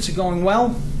concerts are going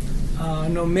well.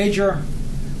 No major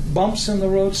bumps in the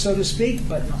road, so to speak,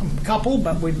 but a couple,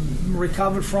 but we've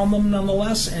recovered from them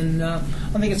nonetheless, and I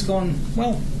think it's going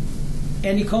well.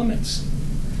 Any comments?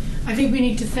 I think we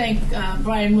need to thank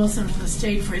Brian Wilson from the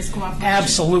state for his cooperation.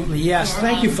 Absolutely, yes.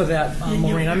 Thank you for that,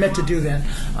 Maureen. I meant to do that.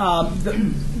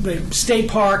 The state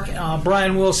park,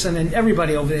 Brian Wilson, and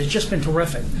everybody over there has just been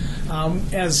terrific.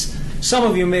 As some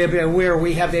of you may be aware,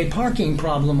 we have a parking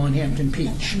problem on Hampton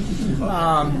Beach.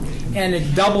 And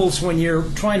it doubles when you're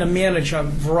trying to manage a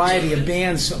variety of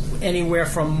bands, anywhere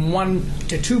from 1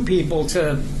 to 2 people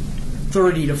to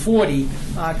 30 to 40,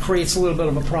 creates a little bit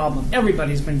of a problem.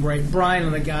 Everybody's been great. Brian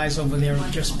and the guys over there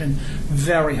have just been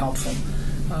very helpful.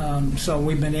 So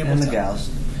we've been able to... And the gals.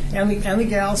 And the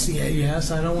gals, yeah,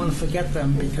 yes. I don't want to forget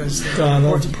them because they're an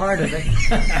important part of it.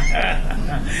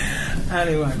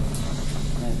 Anyway.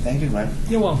 Thank you, Mike.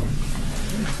 You're welcome.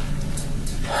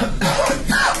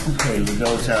 Okay, we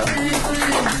go to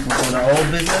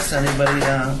old business. Anybody,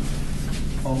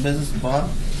 old business? Bob?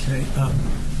 Okay.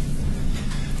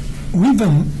 We've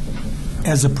been,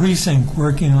 as a precinct,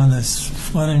 working on this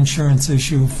flood insurance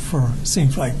issue for,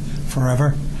 seems like,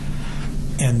 forever.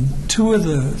 And 2 of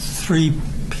the 3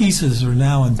 pieces are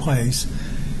now in place.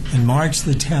 In March,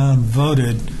 the town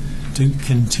voted to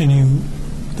continue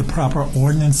the proper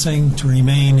ordinancing to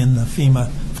remain in the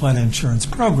FEMA flood insurance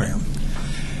program.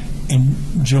 In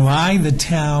July, the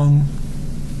town,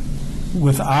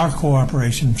 with our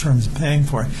cooperation in terms of paying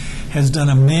for it, has done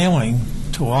a mailing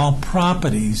to all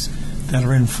properties that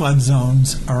are in flood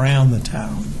zones around the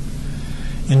town.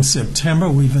 In September,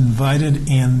 we've invited,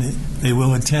 and they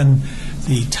will attend,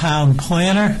 the town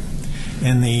planner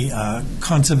and the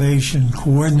conservation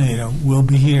coordinator will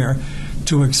be here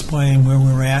to explain where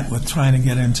we're at with trying to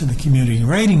get into the community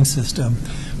rating system,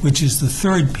 which is the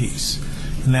 3rd piece.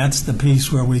 And that's the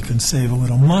piece where we can save a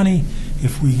little money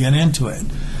if we get into it.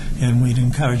 And we'd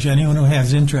encourage anyone who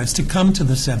has interest to come to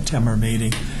the September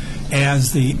meeting,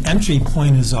 as the entry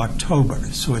point is October,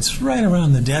 so it's right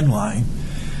around the deadline.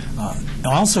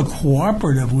 Also,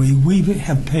 cooperatively, we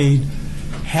have paid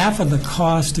half of the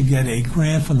cost to get a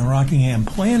grant from the Rockingham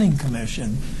Planning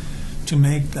Commission to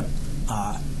make the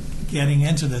getting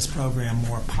into this program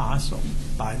more possible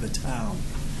by the town.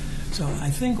 So I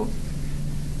think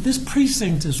this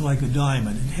precinct is like a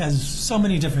diamond. It has so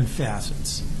many different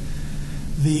facets.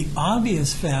 The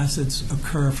obvious facets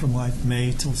occur from like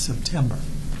May till September.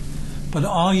 But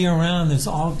all year round, there's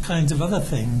all kinds of other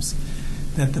things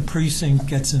that the precinct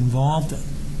gets involved in.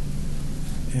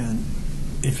 And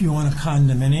if you own a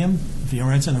condominium, if you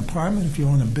rent an apartment, if you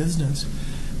own a business,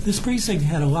 this precinct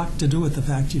had a lot to do with the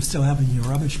fact you're still having your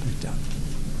rubbish picked up.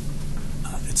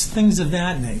 It's things of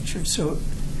that nature. So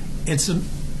it's an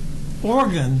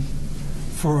organ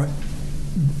for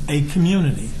a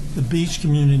community, the beach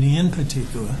community in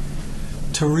particular,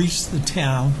 to reach the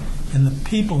town and the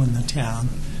people in the town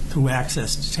through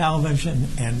access to television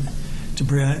and to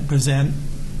present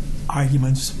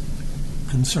arguments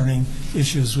concerning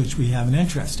issues which we have an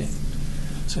interest in.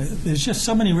 So there's just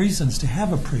so many reasons to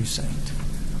have a precinct.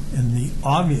 And the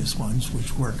obvious ones,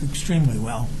 which work extremely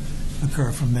well,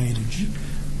 occur from May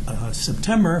to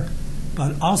September.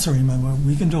 But also remember,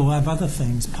 we can do a lot of other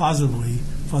things positively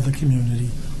for the community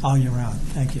all year round.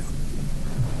 Thank you.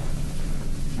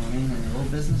 Any old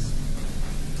business?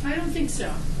 I don't think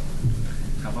so.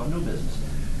 How about new business?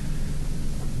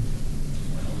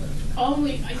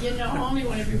 Only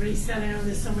when everybody said, I know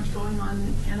there's so much going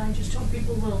on, and I just hope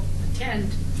people will attend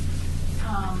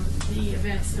the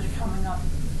events that are coming up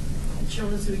at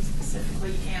Children's Week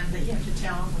specifically, and the Hampton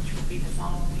Town, which will be the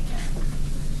following weekend.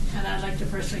 And I'd like to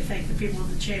personally thank the people of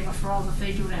the Chamber for all that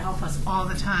they do to help us all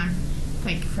the time.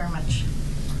 Thank you very much.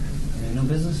 Any new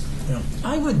business?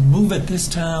 I would move at this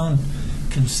town,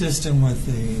 consistent with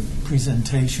the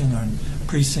presentation on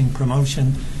precinct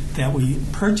promotion, that we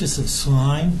purchase a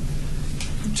sign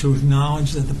to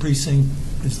acknowledge that the precinct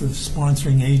is the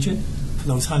sponsoring agent for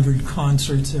those 100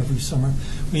 concerts every summer.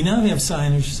 We now have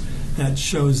signage that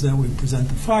shows that we present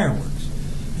the fireworks.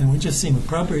 And it would just seem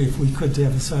appropriate if we could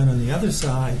have a sign on the other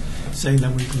side saying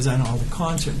that we present all the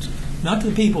concerts. Not to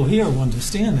the people here who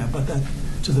understand that, but that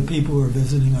to the people who are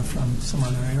visiting us from some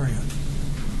other area.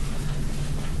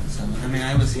 So, I mean,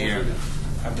 I was here,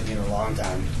 I've been here a long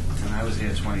time, and I was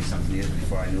here 20-something years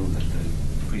before I knew that the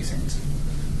precinct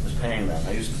was paying that.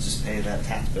 I used to just pay that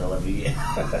tax bill every year.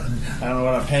 I don't know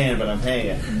what I'm paying, but I'm paying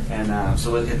it. And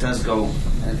so it does go,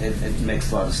 it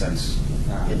makes a lot of sense.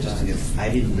 Just to give, I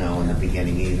didn't know in the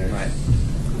beginning either. right.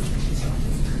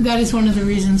 That is one of the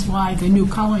reasons why the new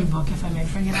coloring book, if I may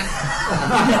bring it up.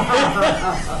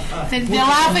 They're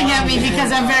laughing at me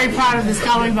because I'm very proud of this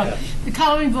coloring book. The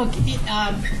coloring book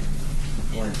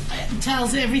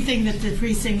tells everything that the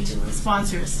precinct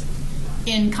sponsors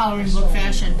in coloring book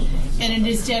fashion, and it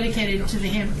is dedicated to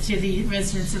the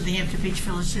residents of the Hampton Beach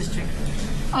Village District.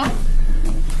 Oh,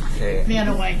 Okay.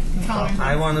 Vanna White coloring book.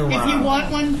 I want to, If you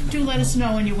want one, do let us know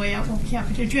on your way out. We'll be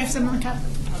happy to. Do you have some on the cup?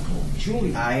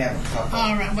 Julie. I have a couple.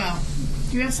 All right. Well,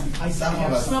 do you have some? Some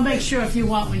of us. We'll make sure if you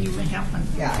want one, you may have one.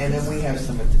 Yeah, and then we have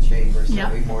some at the chamber, so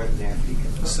Yeah. we more than happy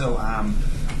to. So,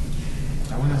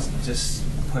 I want to just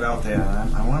put out there,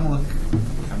 I want to look,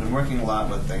 I've been working a lot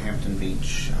with the Hampton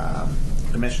Beach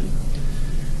Commission,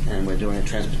 and we're doing a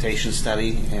transportation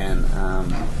study, and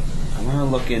I want to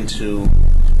look into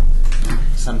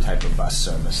some type of bus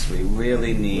service. We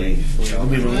really need, we've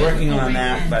been working on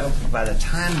that, but by the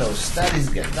time those studies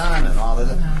get done and all of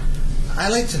that, I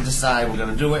like to decide we're going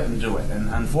to do it and do it. And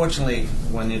unfortunately,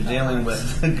 when you're dealing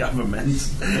with the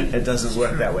government, it doesn't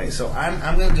work that way. So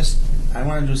I'm going to just, I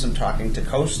want to do some talking to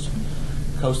Coast.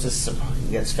 Coast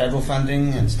gets federal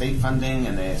funding and state funding,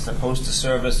 and they're supposed to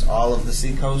service all of the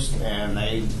Seacoast, and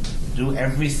they do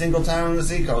every single town on the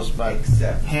Seacoast, but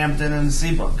Hampton and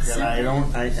Seabrook.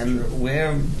 And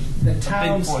we're The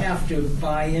towns have to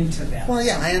buy into that. well,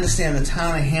 yeah, I understand the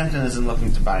town of Hampton isn't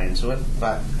looking to buy into it,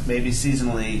 but maybe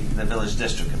seasonally the village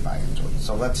district can buy into it.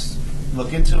 So let's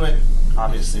look into it.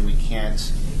 Obviously, we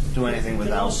can't do anything You can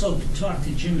without. also talk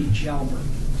to Jimmy Jalbert,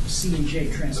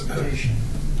 C&J Transportation.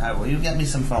 Will you get me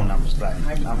some phone numbers, Glenn?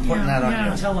 I'm putting that on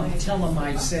Yeah. you. Tell him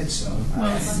I said so.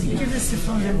 Well, give us the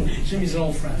phone number. Jimmy's an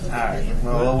old friend. All right.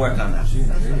 Well, we'll work on that.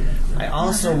 I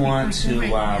also want to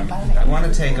I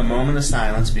want to take a moment of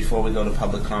silence before we go to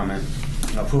public comment,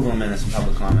 approval of minutes and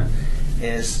public comment.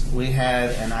 Is we had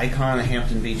an icon of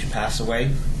Hampton Beach pass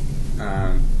away.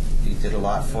 He did a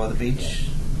lot for the beach.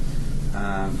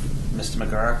 Mr.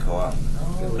 McGurk or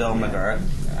Bill McGurk,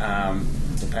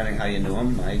 depending how you knew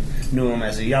him. I knew him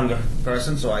as a younger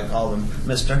person, so I called him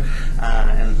Mr.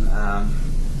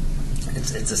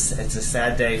 It's a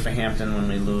sad day for Hampton when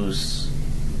we lose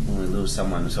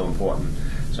someone so important.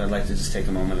 So I'd like to just take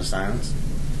a moment of silence.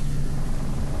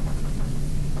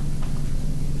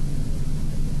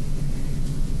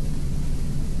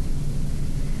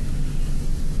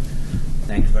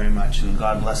 Thank you very much, and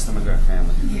God bless the McGurk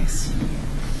family. Yes.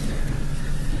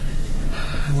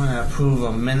 I want to approve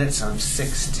of minutes on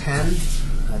 6:10.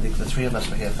 I think the three of us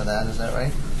were here for that. Is that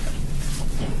right?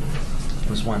 There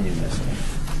was one you missed.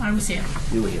 I was here.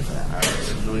 You were here for that. All right.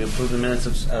 So do we approve the minutes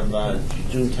of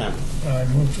June 10th? I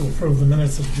move to approve the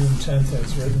minutes of June 10th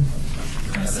as written.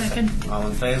 A second. All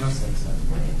in favor?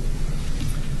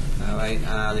 All right.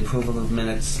 The approval of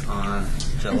minutes on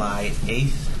July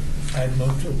 8th. I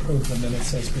move to approve the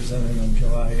minutes as presented on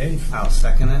July 8th. I'll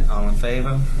second it. All in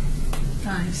favor?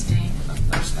 I abstain.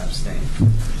 Abstain.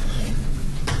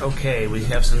 Okay, we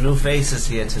have some new faces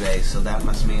here today, so that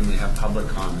must mean we have public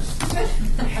comment.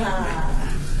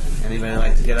 Anybody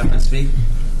like to get up and speak?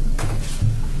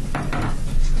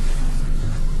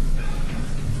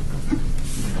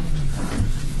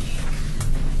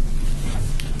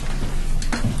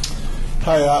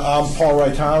 Hi, I'm Paul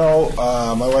Raitano.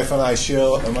 My wife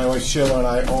Sheila and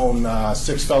I own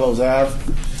 6 Fellows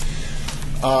Ave.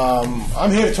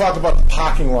 I'm here to talk about the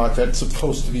parking lot that's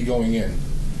supposed to be going in.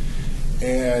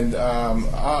 And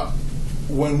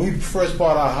when we first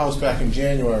bought our house back in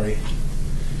January,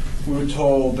 we were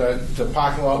told that the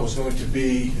parking lot was going to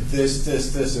be this,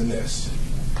 and this.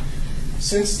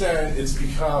 Since then, it's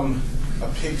become a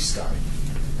pigsty.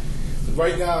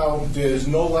 Right now, there's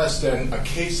no less than a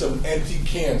case of empty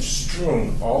cans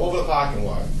strewn all over the parking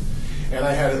lot. And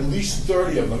I had at least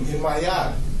 30 of them in my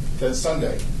yard that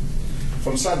Sunday.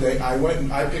 From Sunday, I went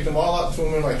and I picked them all up, threw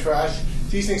them in my trash.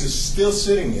 These things are still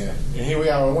sitting there, and here we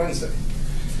are on Wednesday.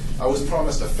 I was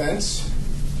promised a fence.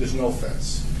 There's no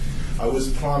fence. I was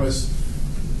promised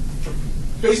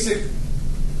basic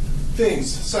things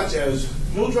such as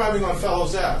no driving on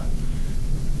Fellows Ave.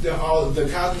 The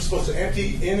cars were supposed to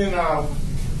empty in and out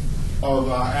of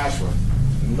Ashworth.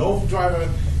 No driving.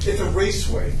 It's a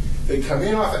raceway. They come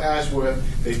in off of Ashworth,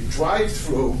 they drive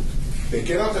through, they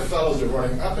get up to Fellows, they're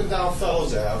running up and down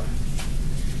Fellows Ave,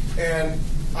 and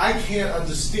I can't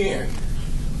understand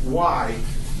why,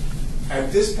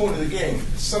 at this point of the game,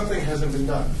 something hasn't been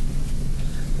done.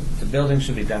 The building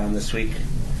should be done this week,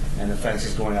 and the fence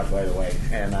is going up right away.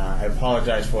 And I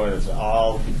apologize for it. It's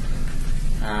all...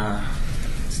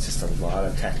 it's just a lot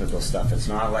of technical stuff. It's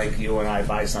not like you and I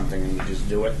buy something and you just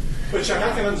do it. But Chuck,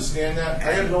 I can understand that.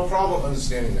 I have no problem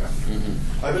understanding that.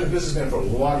 Mm-hmm. I've been a businessman for a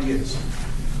lot of years.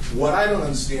 What I don't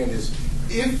understand is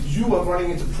if you are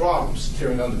running into problems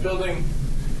tearing down the building,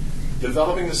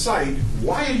 developing the site,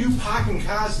 why are you parking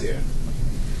cars there?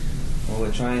 Well,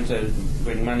 we're trying to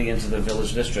bring money into the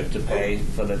village district to pay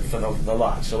for the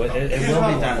lot, so it will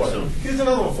be done soon. Here's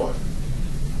another one for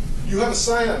you. You have a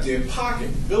sign up there, parking,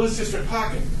 village district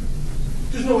parking.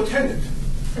 There's no attendant.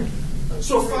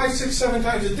 So 5, 6, 7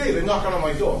 times a day they're knocking on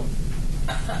my door.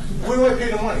 Where do I pay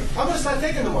the money? I'm going to start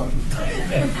taking the money.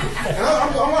 And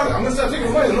I'm going to start taking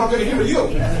the money. I'm not going to give it to you.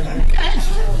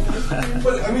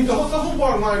 But I mean, the whole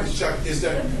bottom line, Chuck, is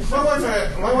that my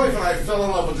wife and I fell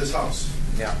in love with this house.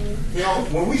 Yeah. You know,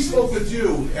 when we spoke with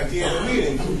you at the end of the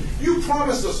meeting, you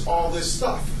promised us all this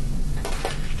stuff.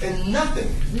 And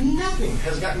nothing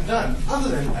has gotten done other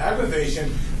than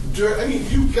aggravation. I mean,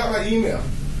 you got my email.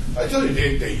 I tell you,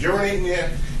 they urinate in there.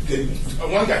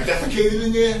 One guy defecated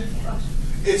in there.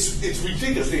 It's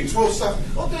ridiculous. They throw stuff.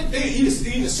 Oh, they eat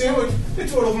a sandwich. They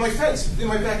throw it over my fence in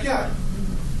my backyard.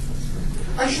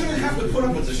 I shouldn't have to put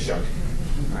up with this, Chuck.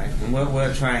 Right. And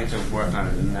we're trying to work on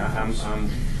it, and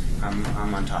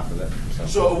I'm on top of it.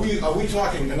 So are we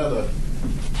talking another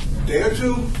day or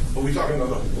two? Are we talking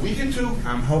another week or two?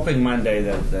 I'm hoping Monday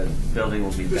that the building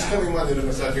will be This down. coming Monday, they're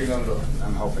going to start taking down the building.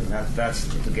 I'm hoping that's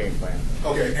the game plan.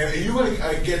 Okay, and are you going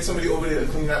to get somebody over there to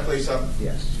clean that place up?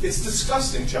 Yes. It's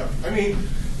disgusting, Chuck. I mean,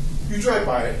 you drive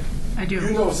by it. I do.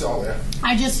 You know it's all there.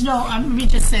 I just know, let me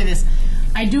just say this.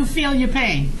 I do feel your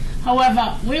pain.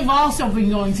 However, we've also been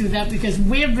going through that because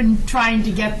we've been trying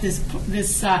to get the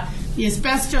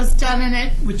asbestos done in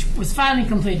it, which was finally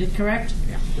completed, correct?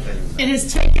 Yeah. It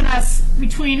has taken us,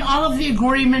 between all of the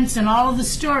agreements and all of the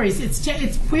stories,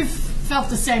 we've felt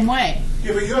the same way.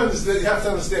 Yeah, but you have to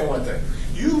understand one thing.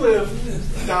 You live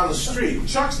down the street.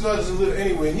 Chuck doesn't live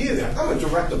anywhere near there. I'm a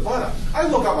direct abutter. I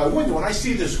look out my window and I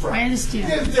see this crap. I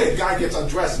understand. The other day, a guy gets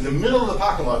undressed in the middle of the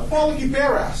parking lot, bollocky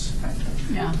bare ass.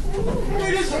 Yeah.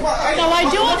 I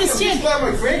do understand.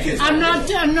 My grandkids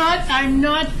I'm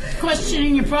not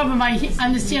questioning your problem. I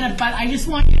understand it, but I just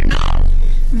want you to know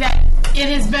that it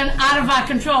has been out of our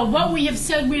control. What we have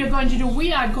said we are going to do,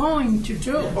 we are going to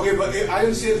do. Okay, but I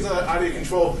understand it's not out of your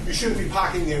control. You shouldn't be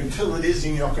parking there until it is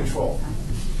in your control.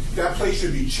 That place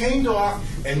should be chained off,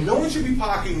 and no one should be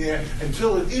parking there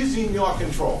until it is in your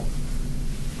control.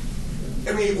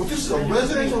 I mean, this is a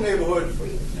residential neighborhood,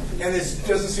 and it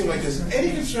doesn't seem like there's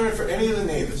any concern for any of the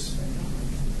neighbors.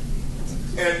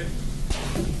 And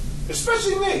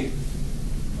especially me.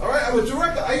 All right, I'm a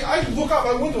director. I look out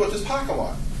my window at this parking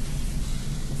lot.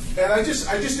 And I just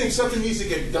think something needs to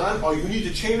get done, or you need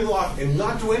to chain it off and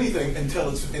not do anything until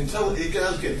it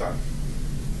does get done.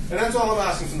 And that's all I'm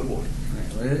asking from the board.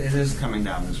 Right. Well, it is coming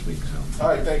down this week, so.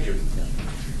 All right, thank you.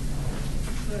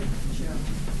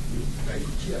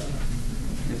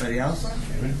 Anybody else?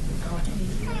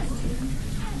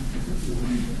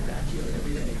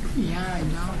 Yeah, I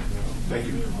know. Thank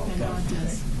you. I know it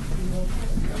does.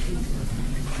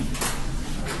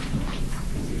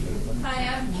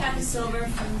 I'm Kathy Silver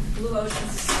from Blue Ocean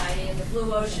Society and the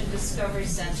Blue Ocean Discovery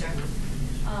Center.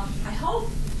 I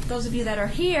hope those of you that are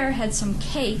here had some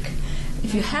cake.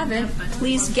 If you haven't,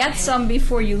 please get some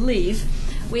before you leave.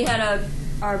 We had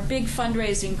our big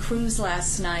fundraising cruise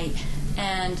last night,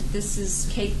 and this is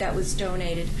cake that was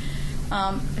donated.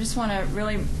 I just want to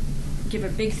really give a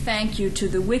big thank you to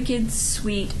the Wicked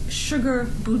Sweet Sugar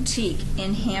Boutique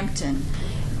in Hampton.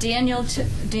 Danielle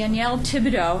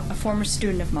Hbvd, a former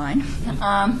student of mine,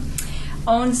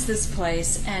 owns this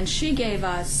place, and she gave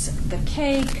us the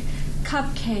cake,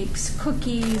 cupcakes,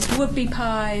 cookies, whoopie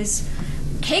pies,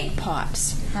 cake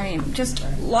pops. I mean, just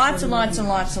lots and lots and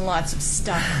lots and lots of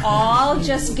stuff, all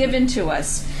just given to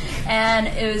us. And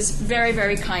it was very,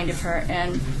 very kind of her,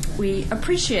 and we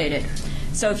appreciate it.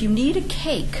 So if you need a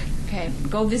cake, okay,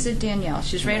 go visit Danielle.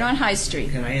 She's right on High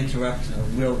Street. Can I interrupt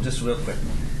real quick?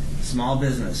 Small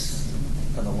business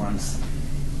are the ones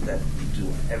that do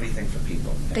everything for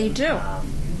people. They do.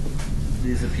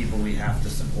 These are people we have to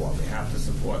support. We have to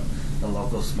support the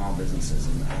local small businesses,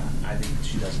 and I think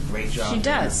she does a great job. She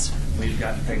does. We've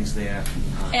got things there.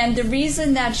 And the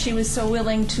reason that she was so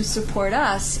willing to support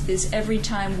us is every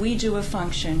time we do a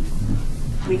function,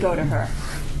 we go to her.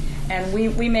 And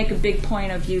we make a big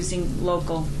point of using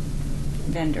local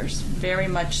vendors, very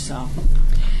much so.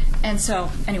 And so,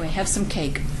 anyway, have some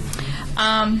cake.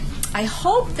 I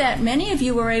hope that many of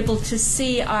you were able to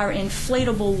see our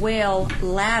inflatable whale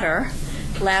ladder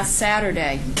last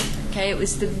Saturday. Okay, it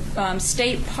was the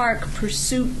State Park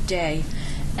Pursuit Day,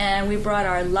 and we brought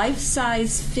our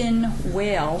life-size fin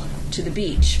whale to the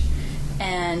beach,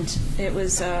 and it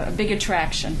was a big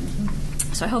attraction.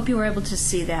 So I hope you were able to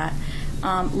see that.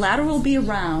 Ladder will be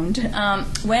around.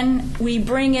 When we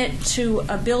bring it to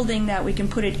a building that we can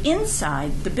put it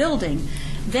inside the building,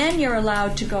 then you're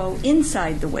allowed to go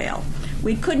inside the whale.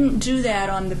 We couldn't do that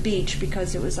on the beach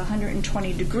because it was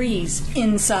 120 degrees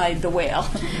inside the whale.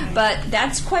 But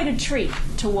that's quite a treat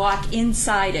to walk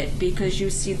inside it because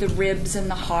you see the ribs and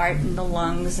the heart and the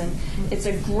lungs, and it's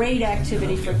a great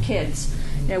activity for kids.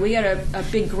 Yeah, we got a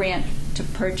big grant to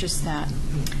purchase that.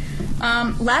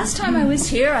 Last time I was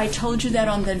here, I told you that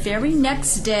on the very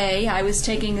next day I was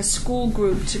taking a school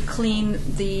group to clean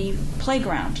the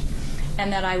playground,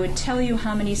 and that I would tell you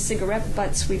how many cigarette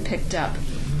butts we picked up.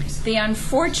 The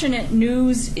unfortunate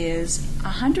news is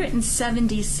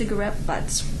 170 cigarette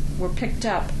butts were picked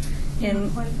up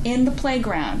in the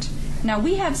playground. Now,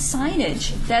 we have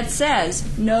signage that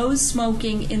says no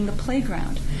smoking in the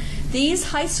playground.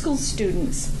 These high school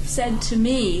students said to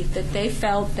me that they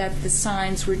felt that the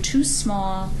signs were too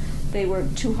small, they were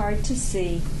too hard to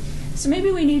see. So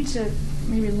maybe we need to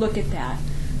look at that.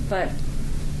 But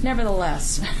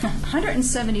nevertheless,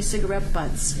 170 cigarette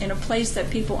butts in a place that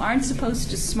people aren't supposed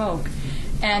to smoke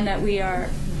and that we are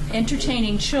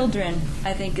entertaining children,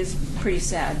 I think is pretty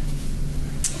sad.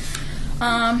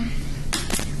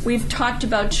 We've talked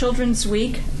about Children's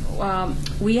Week.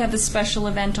 We have a special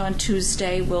event on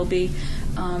Tuesday. We'll be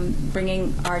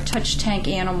bringing our touch tank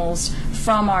animals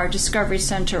from our Discovery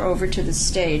Center over to the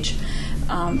stage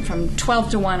from 12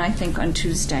 to 1, I think, on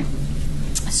Tuesday.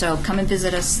 So come and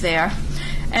visit us there.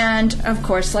 And, of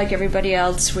course, like everybody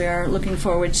else, we're looking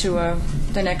forward to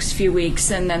the next few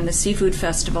weeks and then the Seafood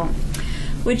Festival,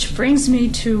 which brings me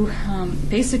to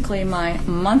basically my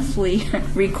monthly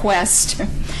request.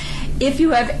 If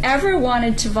you have ever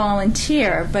wanted to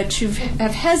volunteer but you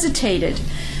have hesitated,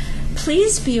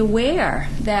 please be aware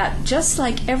that just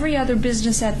like every other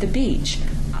business at the beach,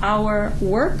 our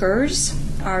workers,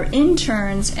 our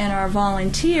interns, and our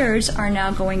volunteers are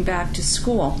now going back to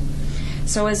school.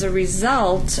 So as a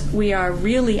result, we are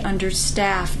really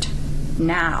understaffed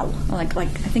now, like I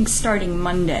think starting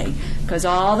Monday, because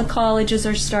all the colleges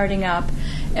are starting up.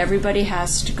 Everybody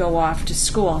has to go off to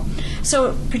school.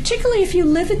 So particularly if you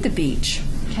live at the beach,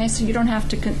 okay, so you don't have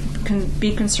to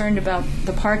be concerned about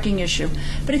the parking issue.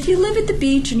 But if you live at the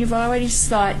beach and you've already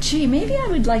thought, gee, maybe I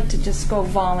would like to just go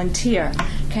volunteer,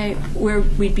 okay,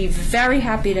 we'd be very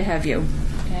happy to have you.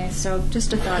 Okay, so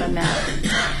just a thought on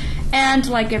that. And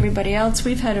like everybody else,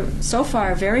 we've had, so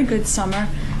far, a very good summer.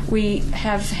 We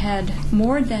have had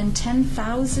more than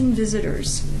 10,000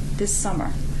 visitors this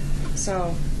summer.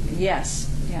 So, yes,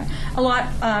 yeah. A lot,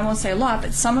 I won't say a lot,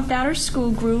 but some of that are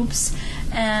school groups,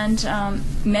 and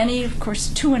many, of course,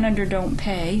 2 and under don't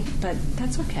pay, but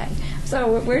that's okay.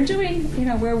 So we're doing,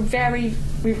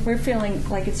 we're feeling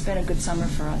like it's been a good summer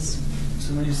for us.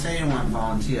 So when you say you want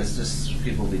volunteers, just so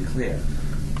people be clear,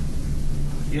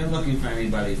 you're looking for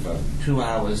anybody for 2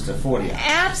 hours to 40 hours.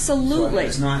 Absolutely. So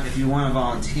it's not, if you want to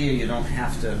volunteer, you don't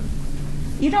have to.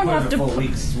 You don't have to. Put a full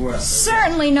week's worth.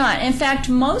 Certainly not. In fact,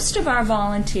 most of our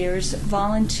volunteers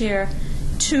volunteer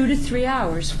 2 to 3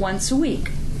 hours once a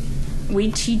week.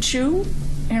 We teach you,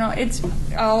 it's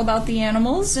all about the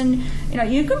animals, and,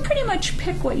 you can pretty much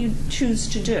pick what you choose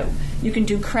to do. You can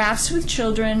do crafts with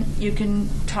children, you can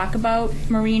talk about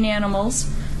marine animals,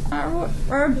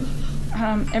 or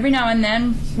every now and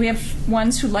then we have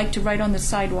ones who like to write on the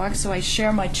sidewalk, so I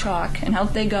share my chalk, and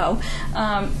out they go.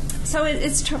 So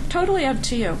it's totally up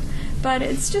to you. But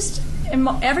it's just,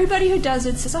 everybody who does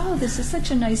it says, oh, this is such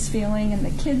a nice feeling, and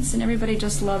the kids and everybody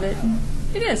just love it. And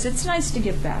it is. It's nice to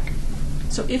give back.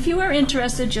 So if you are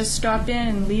interested, just stop in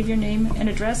and leave your name and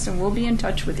address, and we'll be in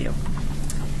touch with you.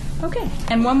 Okay.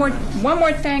 And one more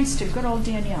thanks to good old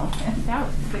Danielle. Now,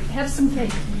 have some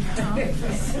cake.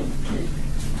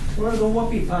 Where are the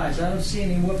whoopie pies? I don't see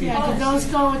any whoopie Yeah, pies. did those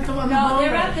go with the one? No,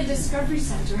 they're at the Discovery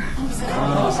Center.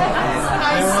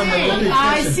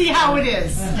 I see how it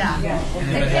is. Yeah.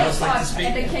 Anybody else like to speak?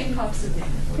 And the cake pops are there.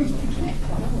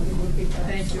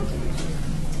 Thank you.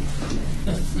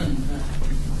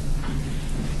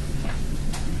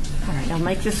 All right, I'll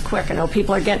make this quick. I know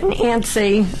people are getting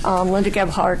antsy. Linda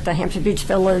Gebhardt, the Hampton Beach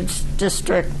Village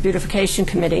District Beautification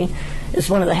Committee, is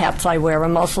one of the hats I wear.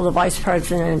 I'm also the vice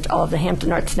president of the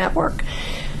Hampton Arts Network.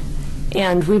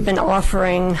 And we've been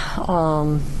offering,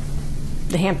 the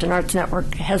Hampton Arts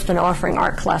Network has been offering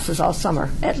art classes all summer,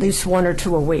 at least 1 or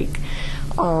 2 a week,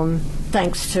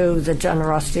 thanks to the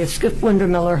generosity of Skip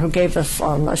Windermiller, who gave us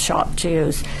a shop to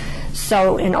use.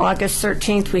 So in August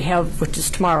 13th, we have, which is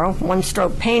tomorrow,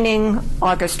 one-stroke painting.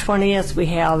 August 20th, we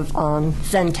have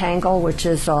Zentangle, which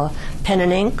is pen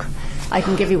and ink. I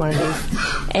can give you one of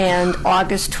these. And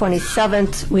August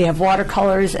 27th, we have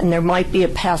watercolors, and there might be a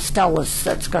pastelist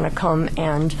that's going to come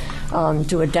and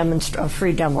do a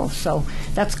free demo. So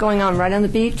that's going on right on the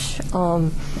beach.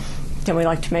 And we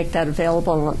like to make that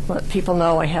available and let people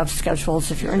know. I have schedules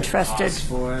if you're interested. Cost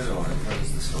for it, or what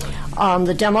is the story?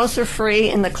 The demos are free,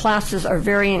 and the classes are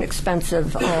very inexpensive.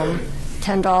 $10,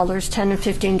 $10 and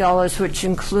 $15, which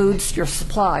includes your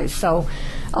supplies. So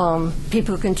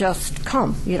people can just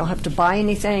come. You don't have to buy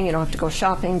anything. You don't have to go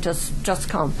shopping. Just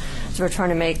come. So we're trying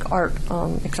to make art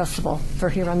accessible for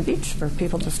here on the beach for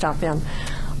people to stop in.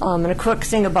 And a quick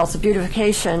thing about the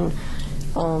beautification.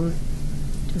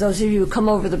 Those of you who come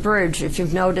over the bridge, if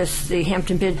you've noticed the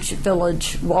Hampton Beach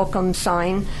Village welcome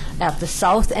sign at the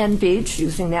South End Beach,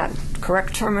 using that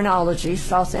correct terminology,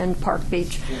 South End Park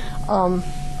Beach,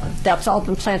 that's all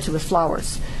been planted with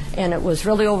flowers. And it was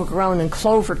really overgrown, and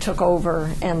clover took over,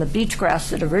 and the beach grass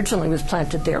that originally was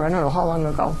planted there, I don't know how long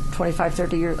ago, 25,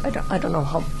 30 years, I don't know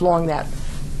how long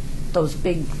those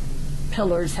big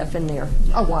pillars have been there,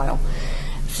 a while.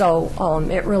 So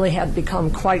it really had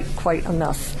become quite a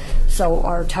mess. So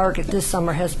our target this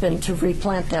summer has been to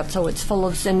replant that, so it's full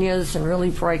of zinnias and really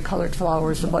bright colored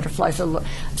flowers. The butterflies are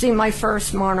see my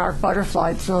first monarch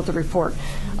butterfly. It's another report.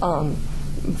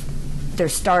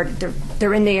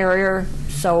 They're in the area,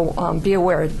 so be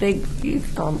aware. Big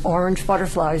orange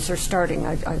butterflies are starting.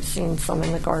 I've seen some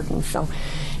in the garden. So,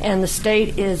 and the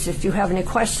state is, if you have any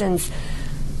questions,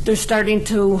 they're starting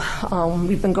to,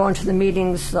 we've been going to the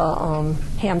meetings. The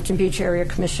Hampton Beach Area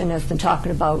Commission has been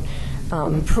talking about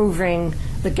improving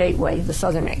the gateway, the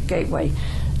southern gateway.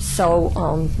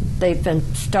 So they've been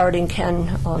starting,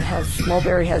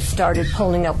 Mulberry has started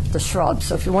pulling up the shrubs.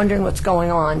 So if you're wondering what's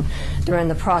going on, they're in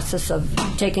the process of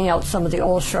taking out some of the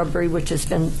old shrubbery, which has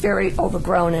been very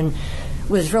overgrown and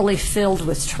was really filled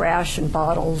with trash and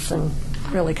bottles and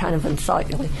really kind of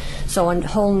unsightly. So a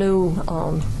whole new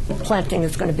planting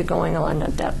is going to be going on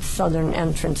at that southern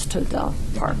entrance to the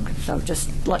park. So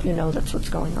just let you know that's what's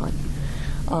going on.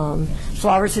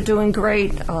 Flowers are doing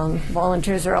great.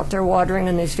 Volunteers are out there watering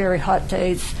in these very hot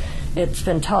days. It's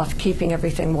been tough keeping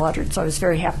everything watered, so I was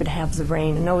very happy to have the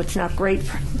rain. I know it's not great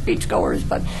for beachgoers,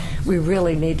 but we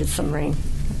really needed some rain.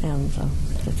 And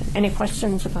any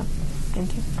questions about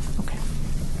anything? Okay.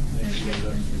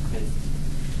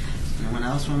 Anyone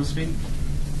else want to speak?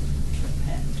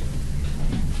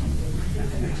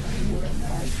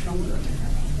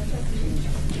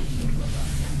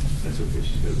 That's okay,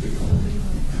 she's got a big one.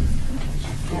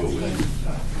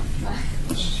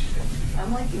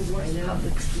 I'm like the worst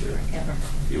public speaker ever.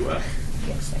 You are?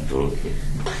 Yes, I do. Okay.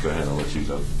 Go ahead, I'll let you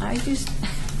go.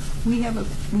 We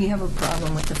have a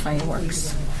problem with the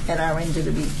fireworks at our end of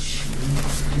the beach.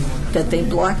 That they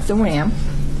block the ramp,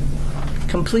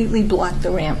 completely block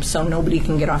the ramp, so nobody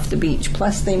can get off the beach.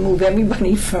 Plus, they move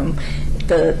everybody from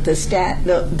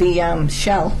the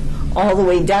shell all the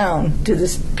way down to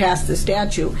past the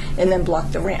statue, and then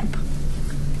block the ramp.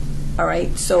 All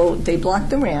right, so they block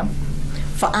the ramp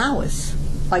for hours,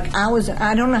 like hours.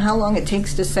 I don't know how long it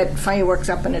takes to set fireworks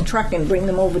up in a truck and bring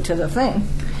them over to the thing,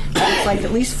 It's like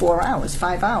at least 4 hours,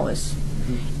 5 hours.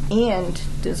 And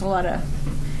there's a lot of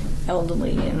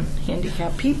elderly and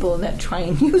handicapped people that try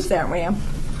and use that ramp.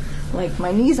 Like,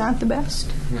 my knees aren't the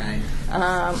best. Right.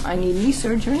 I need knee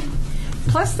surgery.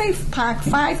 Plus, they've parked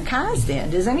 5 cars there.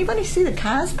 Does anybody see the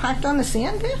cars parked on the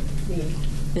sand there?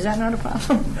 Is that not a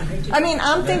problem? I mean,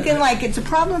 I'm thinking, like, it's a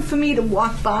problem for me to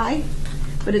walk by,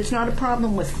 but it's not a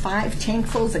problem with 5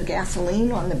 tankfuls of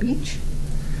gasoline on the beach?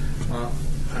 Well,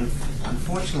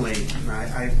 unfortunately,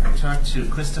 I talked to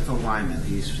Christopher Wyman.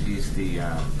 He's the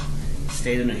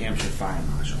state of New Hampshire fire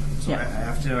marshal. So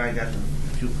after I got a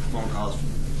few phone calls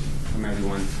from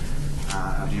everyone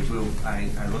of your group, I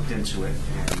looked into it,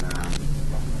 and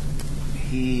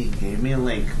he gave me a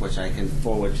link, which I can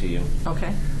forward to you.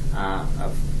 Okay.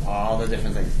 Of all the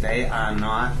different things. They are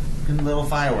not little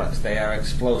fireworks. They are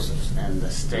explosives, and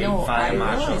the state fire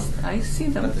marshal. I see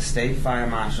them. But the state fire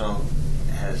marshal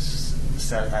has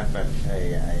set up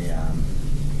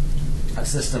a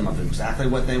system of exactly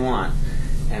what they want,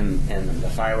 and the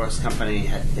fireworks company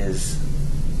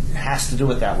has to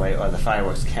do it that way, or the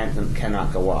fireworks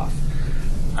cannot go off.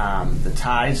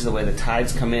 The way the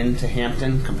tides come into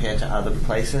Hampton compared to other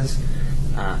places.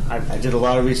 I did a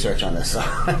lot of research on this, so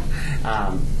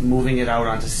moving it out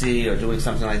onto sea or doing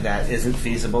something like that isn't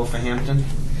feasible for Hampton.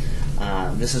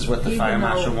 This is what the fire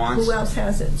marshal wants. Who else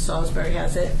has it? Salisbury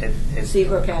has it.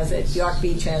 Seabrook has it. York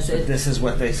Beach has it. This is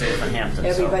what they say for Hampton.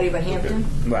 Everybody but Hampton?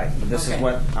 Right. But this is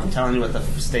what I'm telling you what the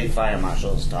state fire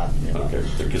marshal is talking about.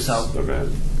 So,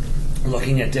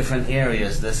 looking at different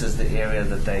areas, this is the area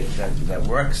that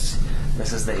works.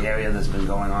 This is the area that's been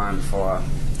going on for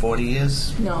 40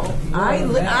 years? No. I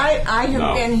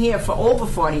have been here for over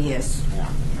 40 years. Yeah.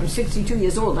 I'm 62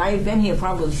 years old. I have been here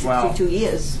probably 62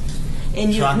 years.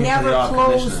 And you've Talking to never the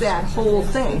closed that whole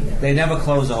thing. They never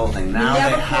close the whole thing. Now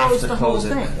never they have closed to the whole close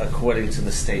it thing. according to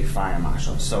the state fire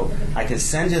marshal. So I can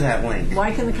send you that link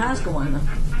Why can the cars go on them?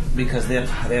 because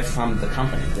they're from the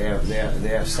company.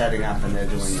 They're setting up and they're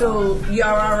doing. So you're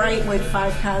all right with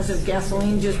 5 cars of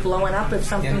gasoline just blowing up if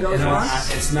something goes wrong?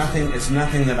 It's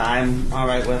nothing that I'm all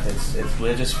right with.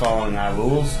 We're just following our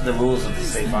rules, the rules of the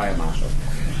state fire marshal.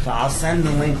 So I'll send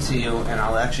the link to you, and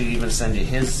I'll actually even send you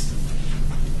his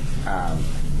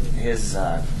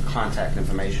contact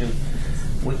information.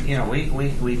 We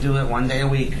do it one day a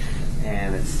week,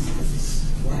 and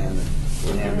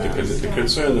Because the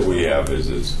concern that we have is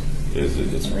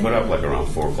it's put up like around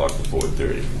 4 o'clock to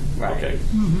 4:30. Right. Okay.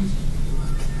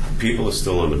 People are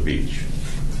still on the beach.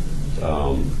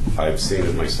 I've seen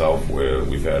it myself where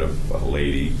we've had a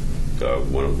lady,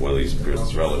 one of these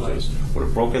person's relatives, with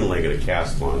a broken leg and a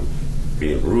cast on,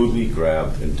 being rudely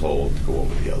grabbed and told to go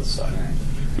over to the other side.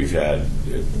 We've had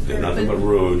they're nothing but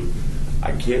rude.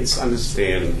 I can't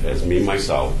understand, as me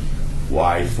myself,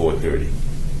 why 4:30.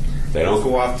 They don't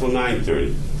go off till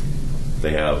 9:30.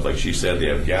 They have, like she said, they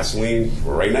have gasoline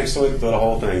right next to it, to the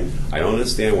whole thing. I don't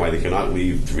understand why they cannot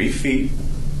leave 3 feet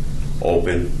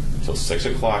open till 6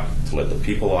 o'clock to let the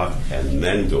people off and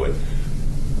then do it.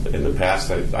 In the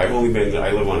past, I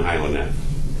live on Highland Ave.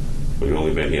 We've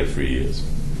only been here 3 years.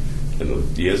 In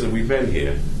the years that we've been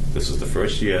here, this is the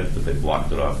first year that they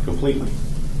blocked it off completely.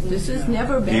 This has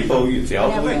never been. The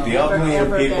elderly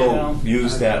and people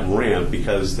use that ramp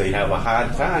because they have a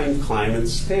hard time climbing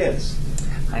stairs.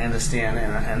 I understand,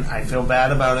 and I feel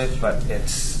bad about it, but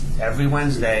it's every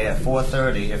Wednesday at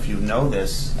 4:30. If you know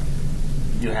this,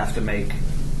 you have to make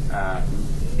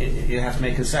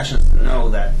concessions to know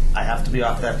that I have to be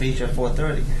off that beach at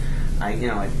 4:30.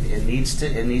 It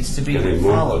needs to be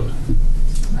followed.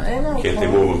 Can't they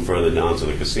move them further down to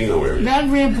the casino area? That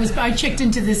ramp I checked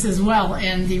into this as well,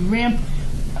 and the ramp,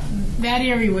 that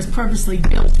area was purposely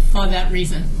built for that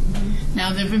reason.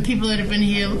 Now, there have been people that have been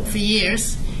here for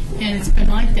years, and it's been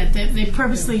like that. They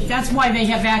purposely, that's why they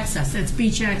have access. It's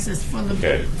beach access for the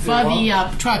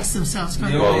trucks themselves.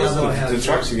 Well, the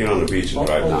trucks can get on the beach and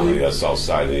drive down the south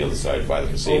side and the other side by the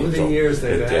casino. Over the years,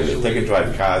 they've if they can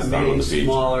drive cars down on the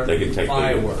beach, they can take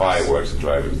the fireworks and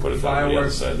drive it and put it down on the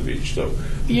other side of the beach, too.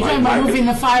 You're talking about moving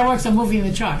the fireworks or moving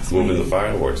the trucks? Moving the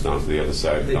fireworks down to the other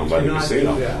side, down by the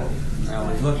casino. Now,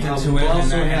 we looked into it,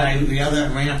 and the other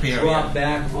ramp area. Drop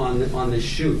back on the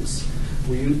chutes.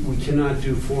 We cannot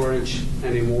do 4-inch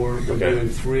anymore. We're doing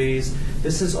 3s.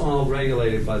 This is all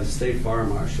regulated by the state fire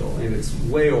marshal, and it's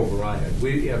way over our head.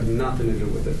 We have nothing to do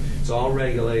with it. It's all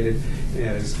regulated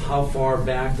as how far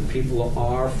back the people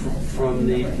are from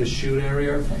the chute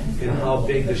area and how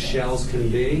big the shells can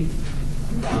be.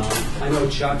 I know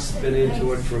Chuck's been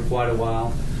into it for quite a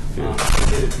while. We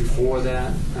did it before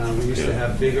that. We used to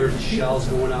have bigger shells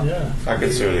going up. Our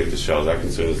concern ain't the shells. Our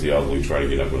concern is the elderly trying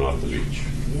to get up and off the beach.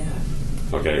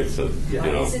 Okay, so, you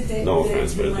know, Isn't that no that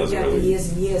offense, it's but been it like doesn't that for really. years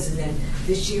and years, and then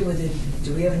this year with the,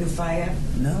 do we have a new fire?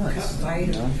 No, it's, Fire?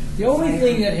 no. The only fire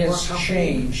thing that work has company?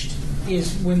 changed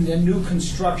is when the new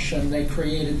construction, they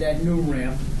created that new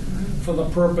ramp for the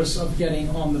purpose of getting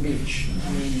on the beach.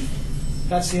 I mean,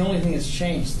 that's the only thing that's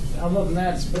changed. Other than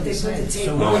that, it's been But the they put the same.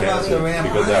 tape. No, it about hasn't, the ramp?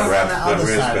 because What about on the that other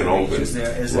ramp's side been of the beach?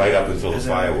 open Is right there- up until the is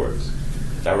there- fireworks.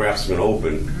 That ramp's been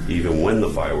open even when the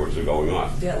fireworks are going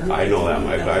on. Yeah. I know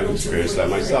that, I've experienced that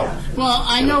myself. Well,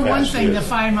 I In the know one past thing the years.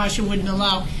 fire marshal wouldn't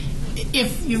allow.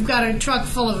 If you've got a truck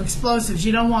full of explosives,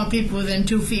 you don't want people within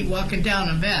 2 feet walking down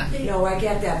and back. No, I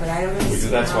get that, but I don't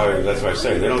Because understand. that's why I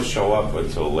say, they don't show up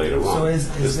until later on. So is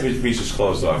This beach is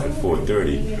closed off at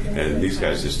 4:30, and these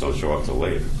guys just don't show up till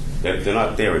later. They're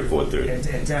not there at 4:30.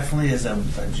 It definitely is a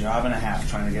job and a half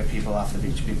trying to get people off the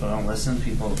beach. People don't listen,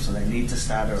 so they need to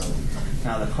start early.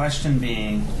 Now, the question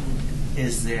being,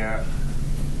 is there,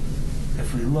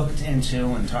 if we looked into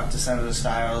and talked to Senator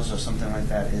Stiles or something like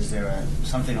that, is there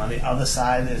something on the other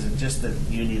side? Is it just that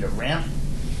you need a ramp?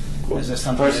 Is there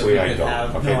something that Personally, we I could don't.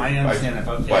 have? Okay? No, I understand it,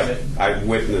 but is it? I've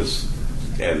witnessed,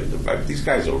 and these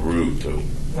guys are rude too.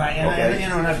 Right, and, Okay.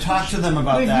 and I've talked to them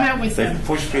about We've that. met with They them.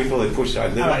 push people, they're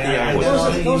not the yeah, animals.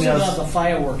 all the Those are emails- not the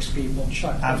fireworks people,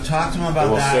 Chuck. I've talked to them They about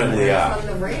most that. certainly are. From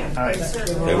the ramp. All right.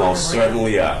 They most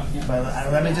certainly are.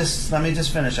 But let me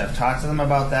just finish. I've talked to them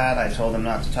about that. I told them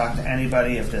not to talk to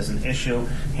anybody. If there's an issue,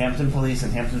 Hampton Police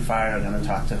and Hampton Fire are going to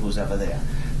talk to who's ever there.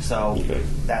 So Okay.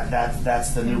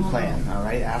 that's the new plan. All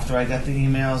right. After I got the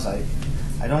emails,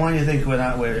 I don't want you to think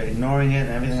we're ignoring it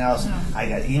and everything else. No. I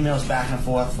got emails back and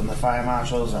forth from the fire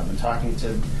marshals. I've been talking to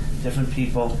different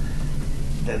people.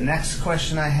 The next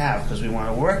question I have, because we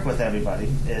want to work with everybody,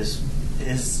 is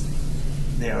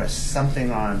there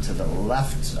something on to the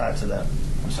left, to the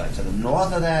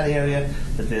north of that area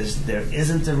that there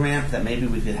isn't a ramp, that maybe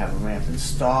we could have a ramp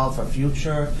installed for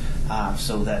future,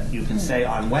 so that you can say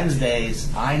on Wednesdays,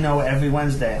 I know every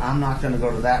Wednesday I'm not going to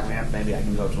go to that ramp, maybe I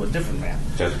can go to a different ramp.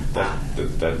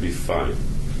 That'd be fine.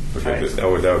 Okay, Right. that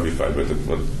would be fine.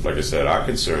 But like I said, our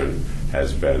concern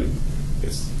has been,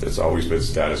 it's always been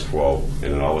status quo,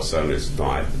 and then all of a sudden it's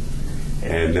not.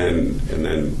 And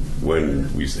then when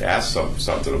we ask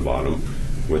something about them,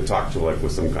 we're talked to like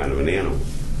with some kind of an animal,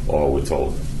 or we're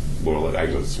told, well, I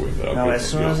just swear that. No, as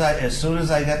soon as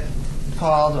I get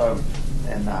called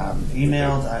and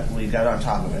emailed, we got on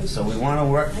top of it. So we want to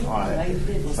work on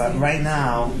it. But right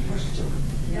now,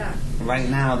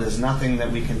 there's nothing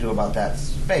that we can do about that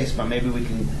space. But maybe we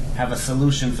can have a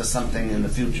solution for something in the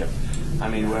future. I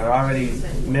mean, we're already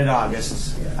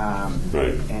mid-August,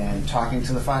 Right. and talking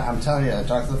to the fire. I'm telling you, I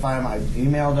talked to the fireman. I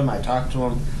emailed him. I talked to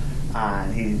him.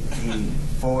 And he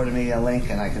forwarded me a link,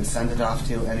 and I can send it off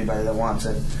to anybody that wants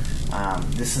it.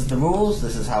 This is the rules.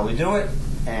 This is how we do it,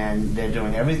 and they're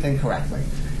doing everything correctly.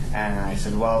 And I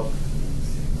said, well,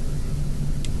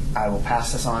 I will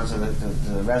pass this on to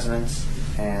the residents,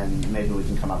 and maybe we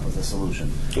can come up with a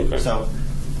solution. Okay. So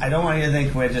I don't want you to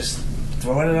think we're just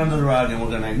throwing it under the rug and we're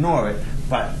going to ignore it,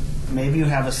 but maybe you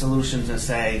have a solution to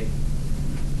say,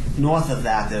 north of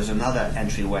that, there's another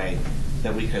entryway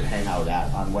that we could hang out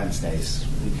at on Wednesdays.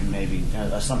 We can maybe,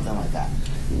 or something like that.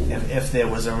 If there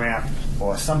was a ramp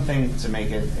or something to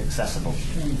make it accessible.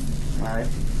 All right?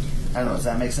 I don't know, does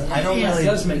that make sense? I don't Yes, really.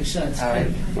 it does make sense. All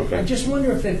right. Okay. I just wonder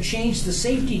if they've changed the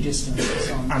safety distances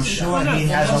on this. I'm sure he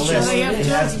has a I'm sure list. they have He to.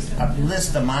 has a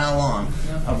list a mile long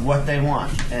of what they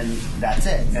want, and that's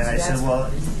it. And I said,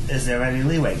 well, is there any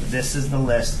leeway? This is the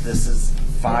list. This is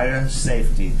fire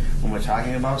safety. When we're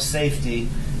talking about safety,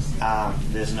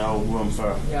 there's no room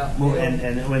for. Yeah.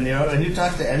 And when you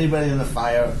talk to anybody in the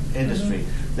fire industry,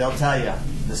 they'll tell you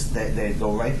this. They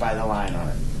go right by the line on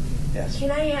it. Yes.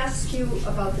 Can I ask you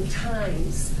about the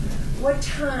times? What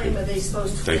time are they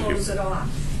supposed to Thank you. close it off?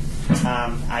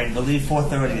 I believe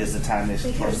 4:30 is the time they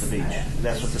close the beach.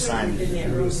 That's what the sign is. The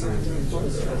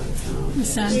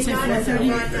sign say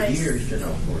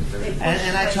 4:30.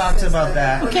 And I talked about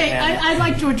that. Okay, and- I'd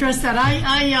like to address that.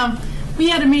 We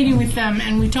had a meeting with them,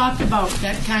 and we talked about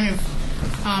that kind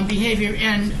of behavior.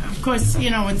 And of course,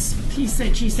 it's he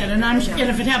said, she said, and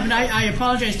if it happened, I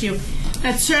apologize to you.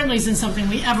 That certainly isn't something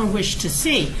we ever wish to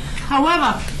see.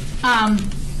 However,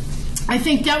 I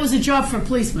think that was a job for a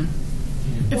policeman.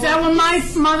 If that were my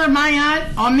mother, my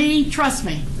aunt, or me, trust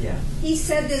me. Yeah. He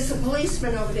said there's a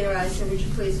policeman over there. I said, would you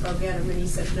please go get him? And he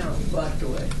said, no, walked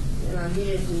away. He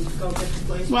didn't go get the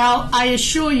policeman. Well, I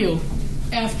assure you,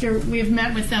 after we've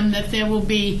met with them, that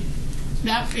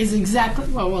that is exactly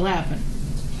what will happen.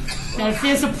 That if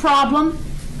there's a problem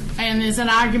and there's an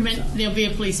argument, there'll be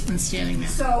a policeman standing there.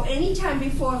 So anytime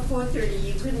before 4:30,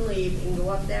 you couldn't leave and go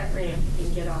up that ramp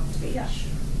and get off the beach.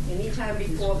 anytime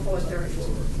before 4:30.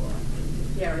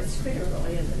 Yeah, it's pretty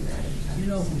early in the night. You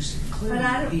know who's clearing But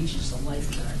I the don't- beaches, the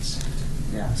lifeguards.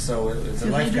 Yeah, so the they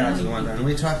lifeguards do? are the ones, and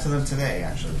we talked to them today,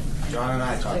 actually. John and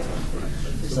I talked to them.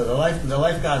 So the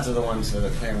lifeguards are the ones that are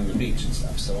clearing the beach and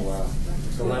stuff, so,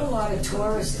 You have a lot of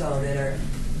tourists, though, that are,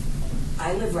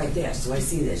 I live right there, so I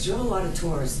see this. You have a lot of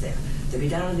tourists there. They be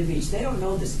down on the beach. They don't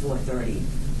know this 4:30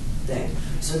 thing.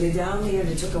 So they're down there, and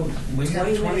it took them we 20 have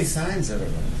 20 minutes. signs that are,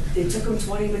 It took them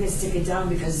 20 minutes to get down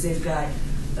because they've got,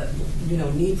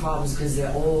 knee problems because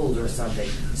they're old or something.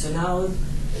 So now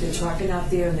they're trucking up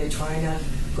there and they're trying to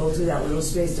go through that little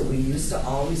space that we used to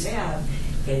always have.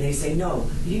 And they say, no,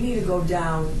 you need to go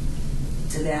down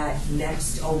to that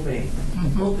next opening.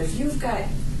 Well, if you've got,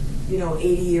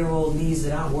 80-year-old knees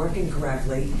that aren't working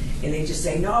correctly, and they just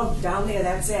say, no, down there,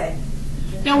 that's it.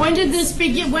 Now, when did this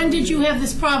begin? When did you have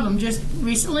this problem? Just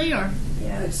recently, or?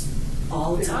 Yeah, it's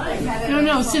all the time.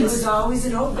 No, It since was always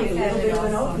an opening, a little bit of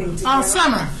an opening. to all get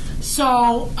summer. out.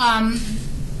 So,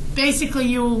 basically,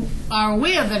 you are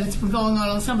aware that it's been going on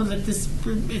all summer, that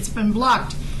it's been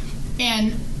blocked,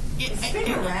 and It's been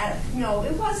erratic. No,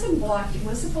 it wasn't blocked.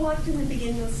 Was it blocked in the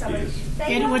beginning of the summer?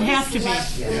 They it would always have to be.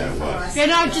 left it Yeah, it for was.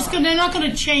 us. They're not going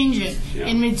to change it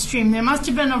in midstream. There must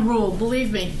have been a rule,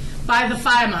 believe me, by the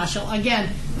fire marshal, again,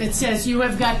 that says you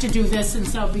have got to do this, and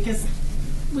so, because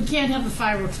we can't have the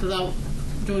fireworks without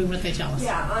doing what they tell us.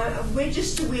 Yeah, we're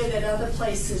just aware that other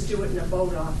places do it in a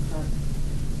boat off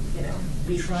the,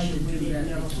 We beach. tried to We do didn't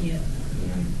that, know. they can't.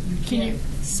 Can you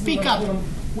speak up?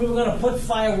 We were going to put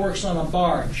fireworks on a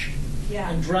barge Yeah.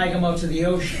 and drag them out to the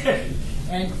ocean.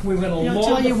 And we were going to They'll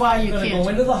tell you why you go can't.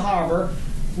 into the harbor,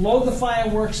 load the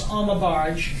fireworks on the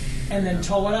barge, and then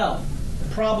tow it out.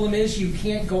 The problem is you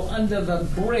can't go under the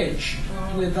bridge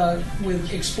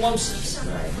with explosives.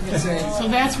 So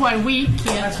that's why we can't.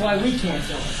 That's why we can't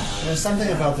do it. there's something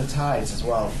about the tides as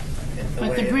well.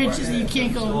 But the bridge, you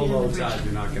can't go Slow near the low bridge. tide,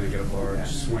 you're not going to get a barge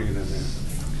swinging in there.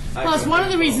 Plus, one of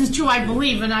the reasons, too, I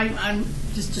believe, and I'm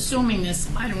just assuming this,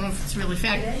 I don't know if it's really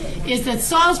fact, is that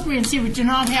Salisbury and Seabrook do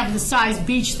not have the size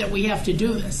beach that we have to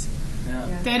do this.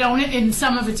 They don't, and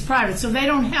some of it's private, so they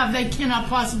cannot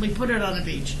possibly put it on a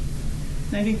beach.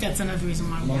 And I think that's another reason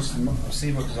why we Most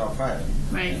Seabrook is all private.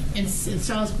 right. And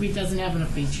Salisbury doesn't have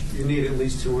enough beach. You need at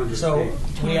least 200 So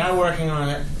feet. we are working on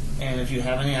it, and if you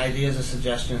have any ideas or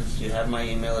suggestions, you have my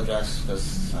email address,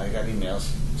 because I got emails,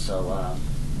 so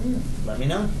let me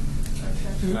know.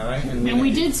 All right? And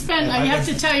we did spend, I have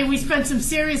to tell you, we spent some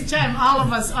serious time, all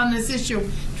of us, on this issue,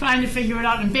 trying to figure it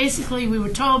out. And basically, we were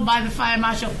told by the fire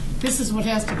marshal, this is what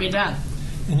has to be done.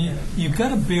 And you've got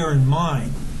to bear in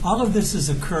mind, all of this is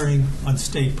occurring on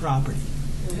state property.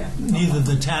 Neither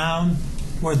the town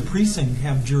or the precinct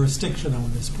have jurisdiction over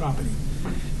this property.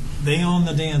 They own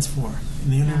the dance floor,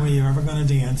 and the only way you're ever going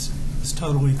to dance is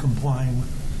totally complying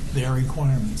with their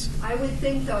requirements. I would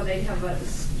think, though, they'd have a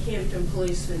Hampton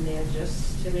policeman there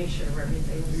just to make sure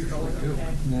everything's going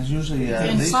okay. There's usually at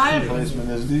And least fire- two policemen.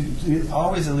 There's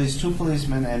always at least 2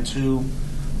 policemen and 2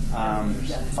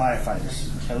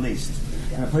 firefighters, at least.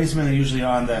 And the policemen are usually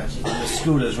on the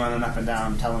scooters running up and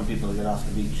down telling people to get off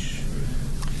the beach.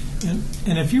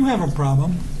 And if you have a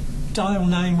problem, dial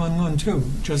 911 too,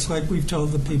 just like we've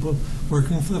told the people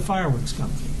working for the fireworks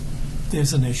company.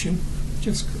 There's an issue,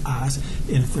 just ask.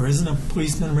 And if there isn't a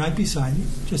policeman right beside you,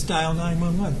 just dial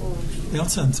 911. They'll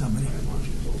send somebody.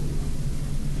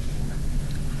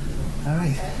 All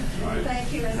right.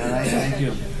 Thank you. All right, thank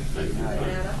you.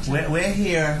 We're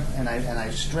here, and I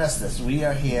stress this, we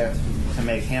are here to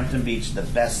make Hampton Beach the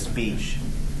best beach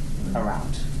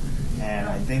around. And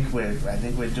I think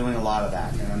we're doing a lot of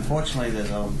that. And unfortunately,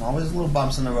 there's always little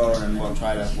bumps in the road, and we'll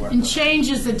try to work And with it. change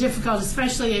is the difficult,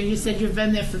 especially you said you've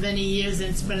been there for many years and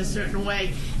it's been a certain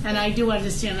way. And I do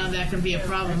understand how that can be a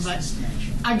problem. But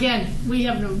again, we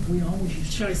have no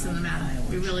choice in the matter.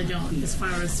 We really don't, as far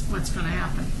as what's going to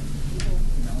happen.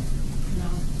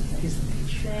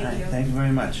 All right, thank you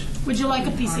very much. Would you like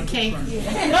a piece of cake?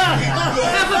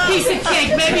 Have a piece of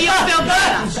cake. Maybe you'll feel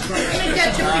better.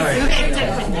 Get your piece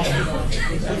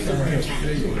of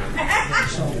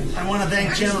cake. I want to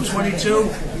thank Channel 22,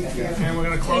 and we're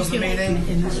going to close the meeting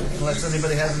unless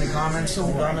anybody has any comments.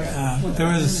 There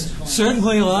was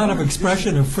certainly a lot of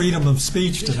expression of freedom of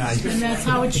speech tonight. And that's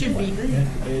how it should be.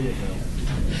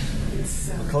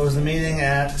 We'll close the meeting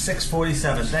at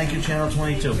 6:47. Thank you, Channel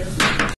 22.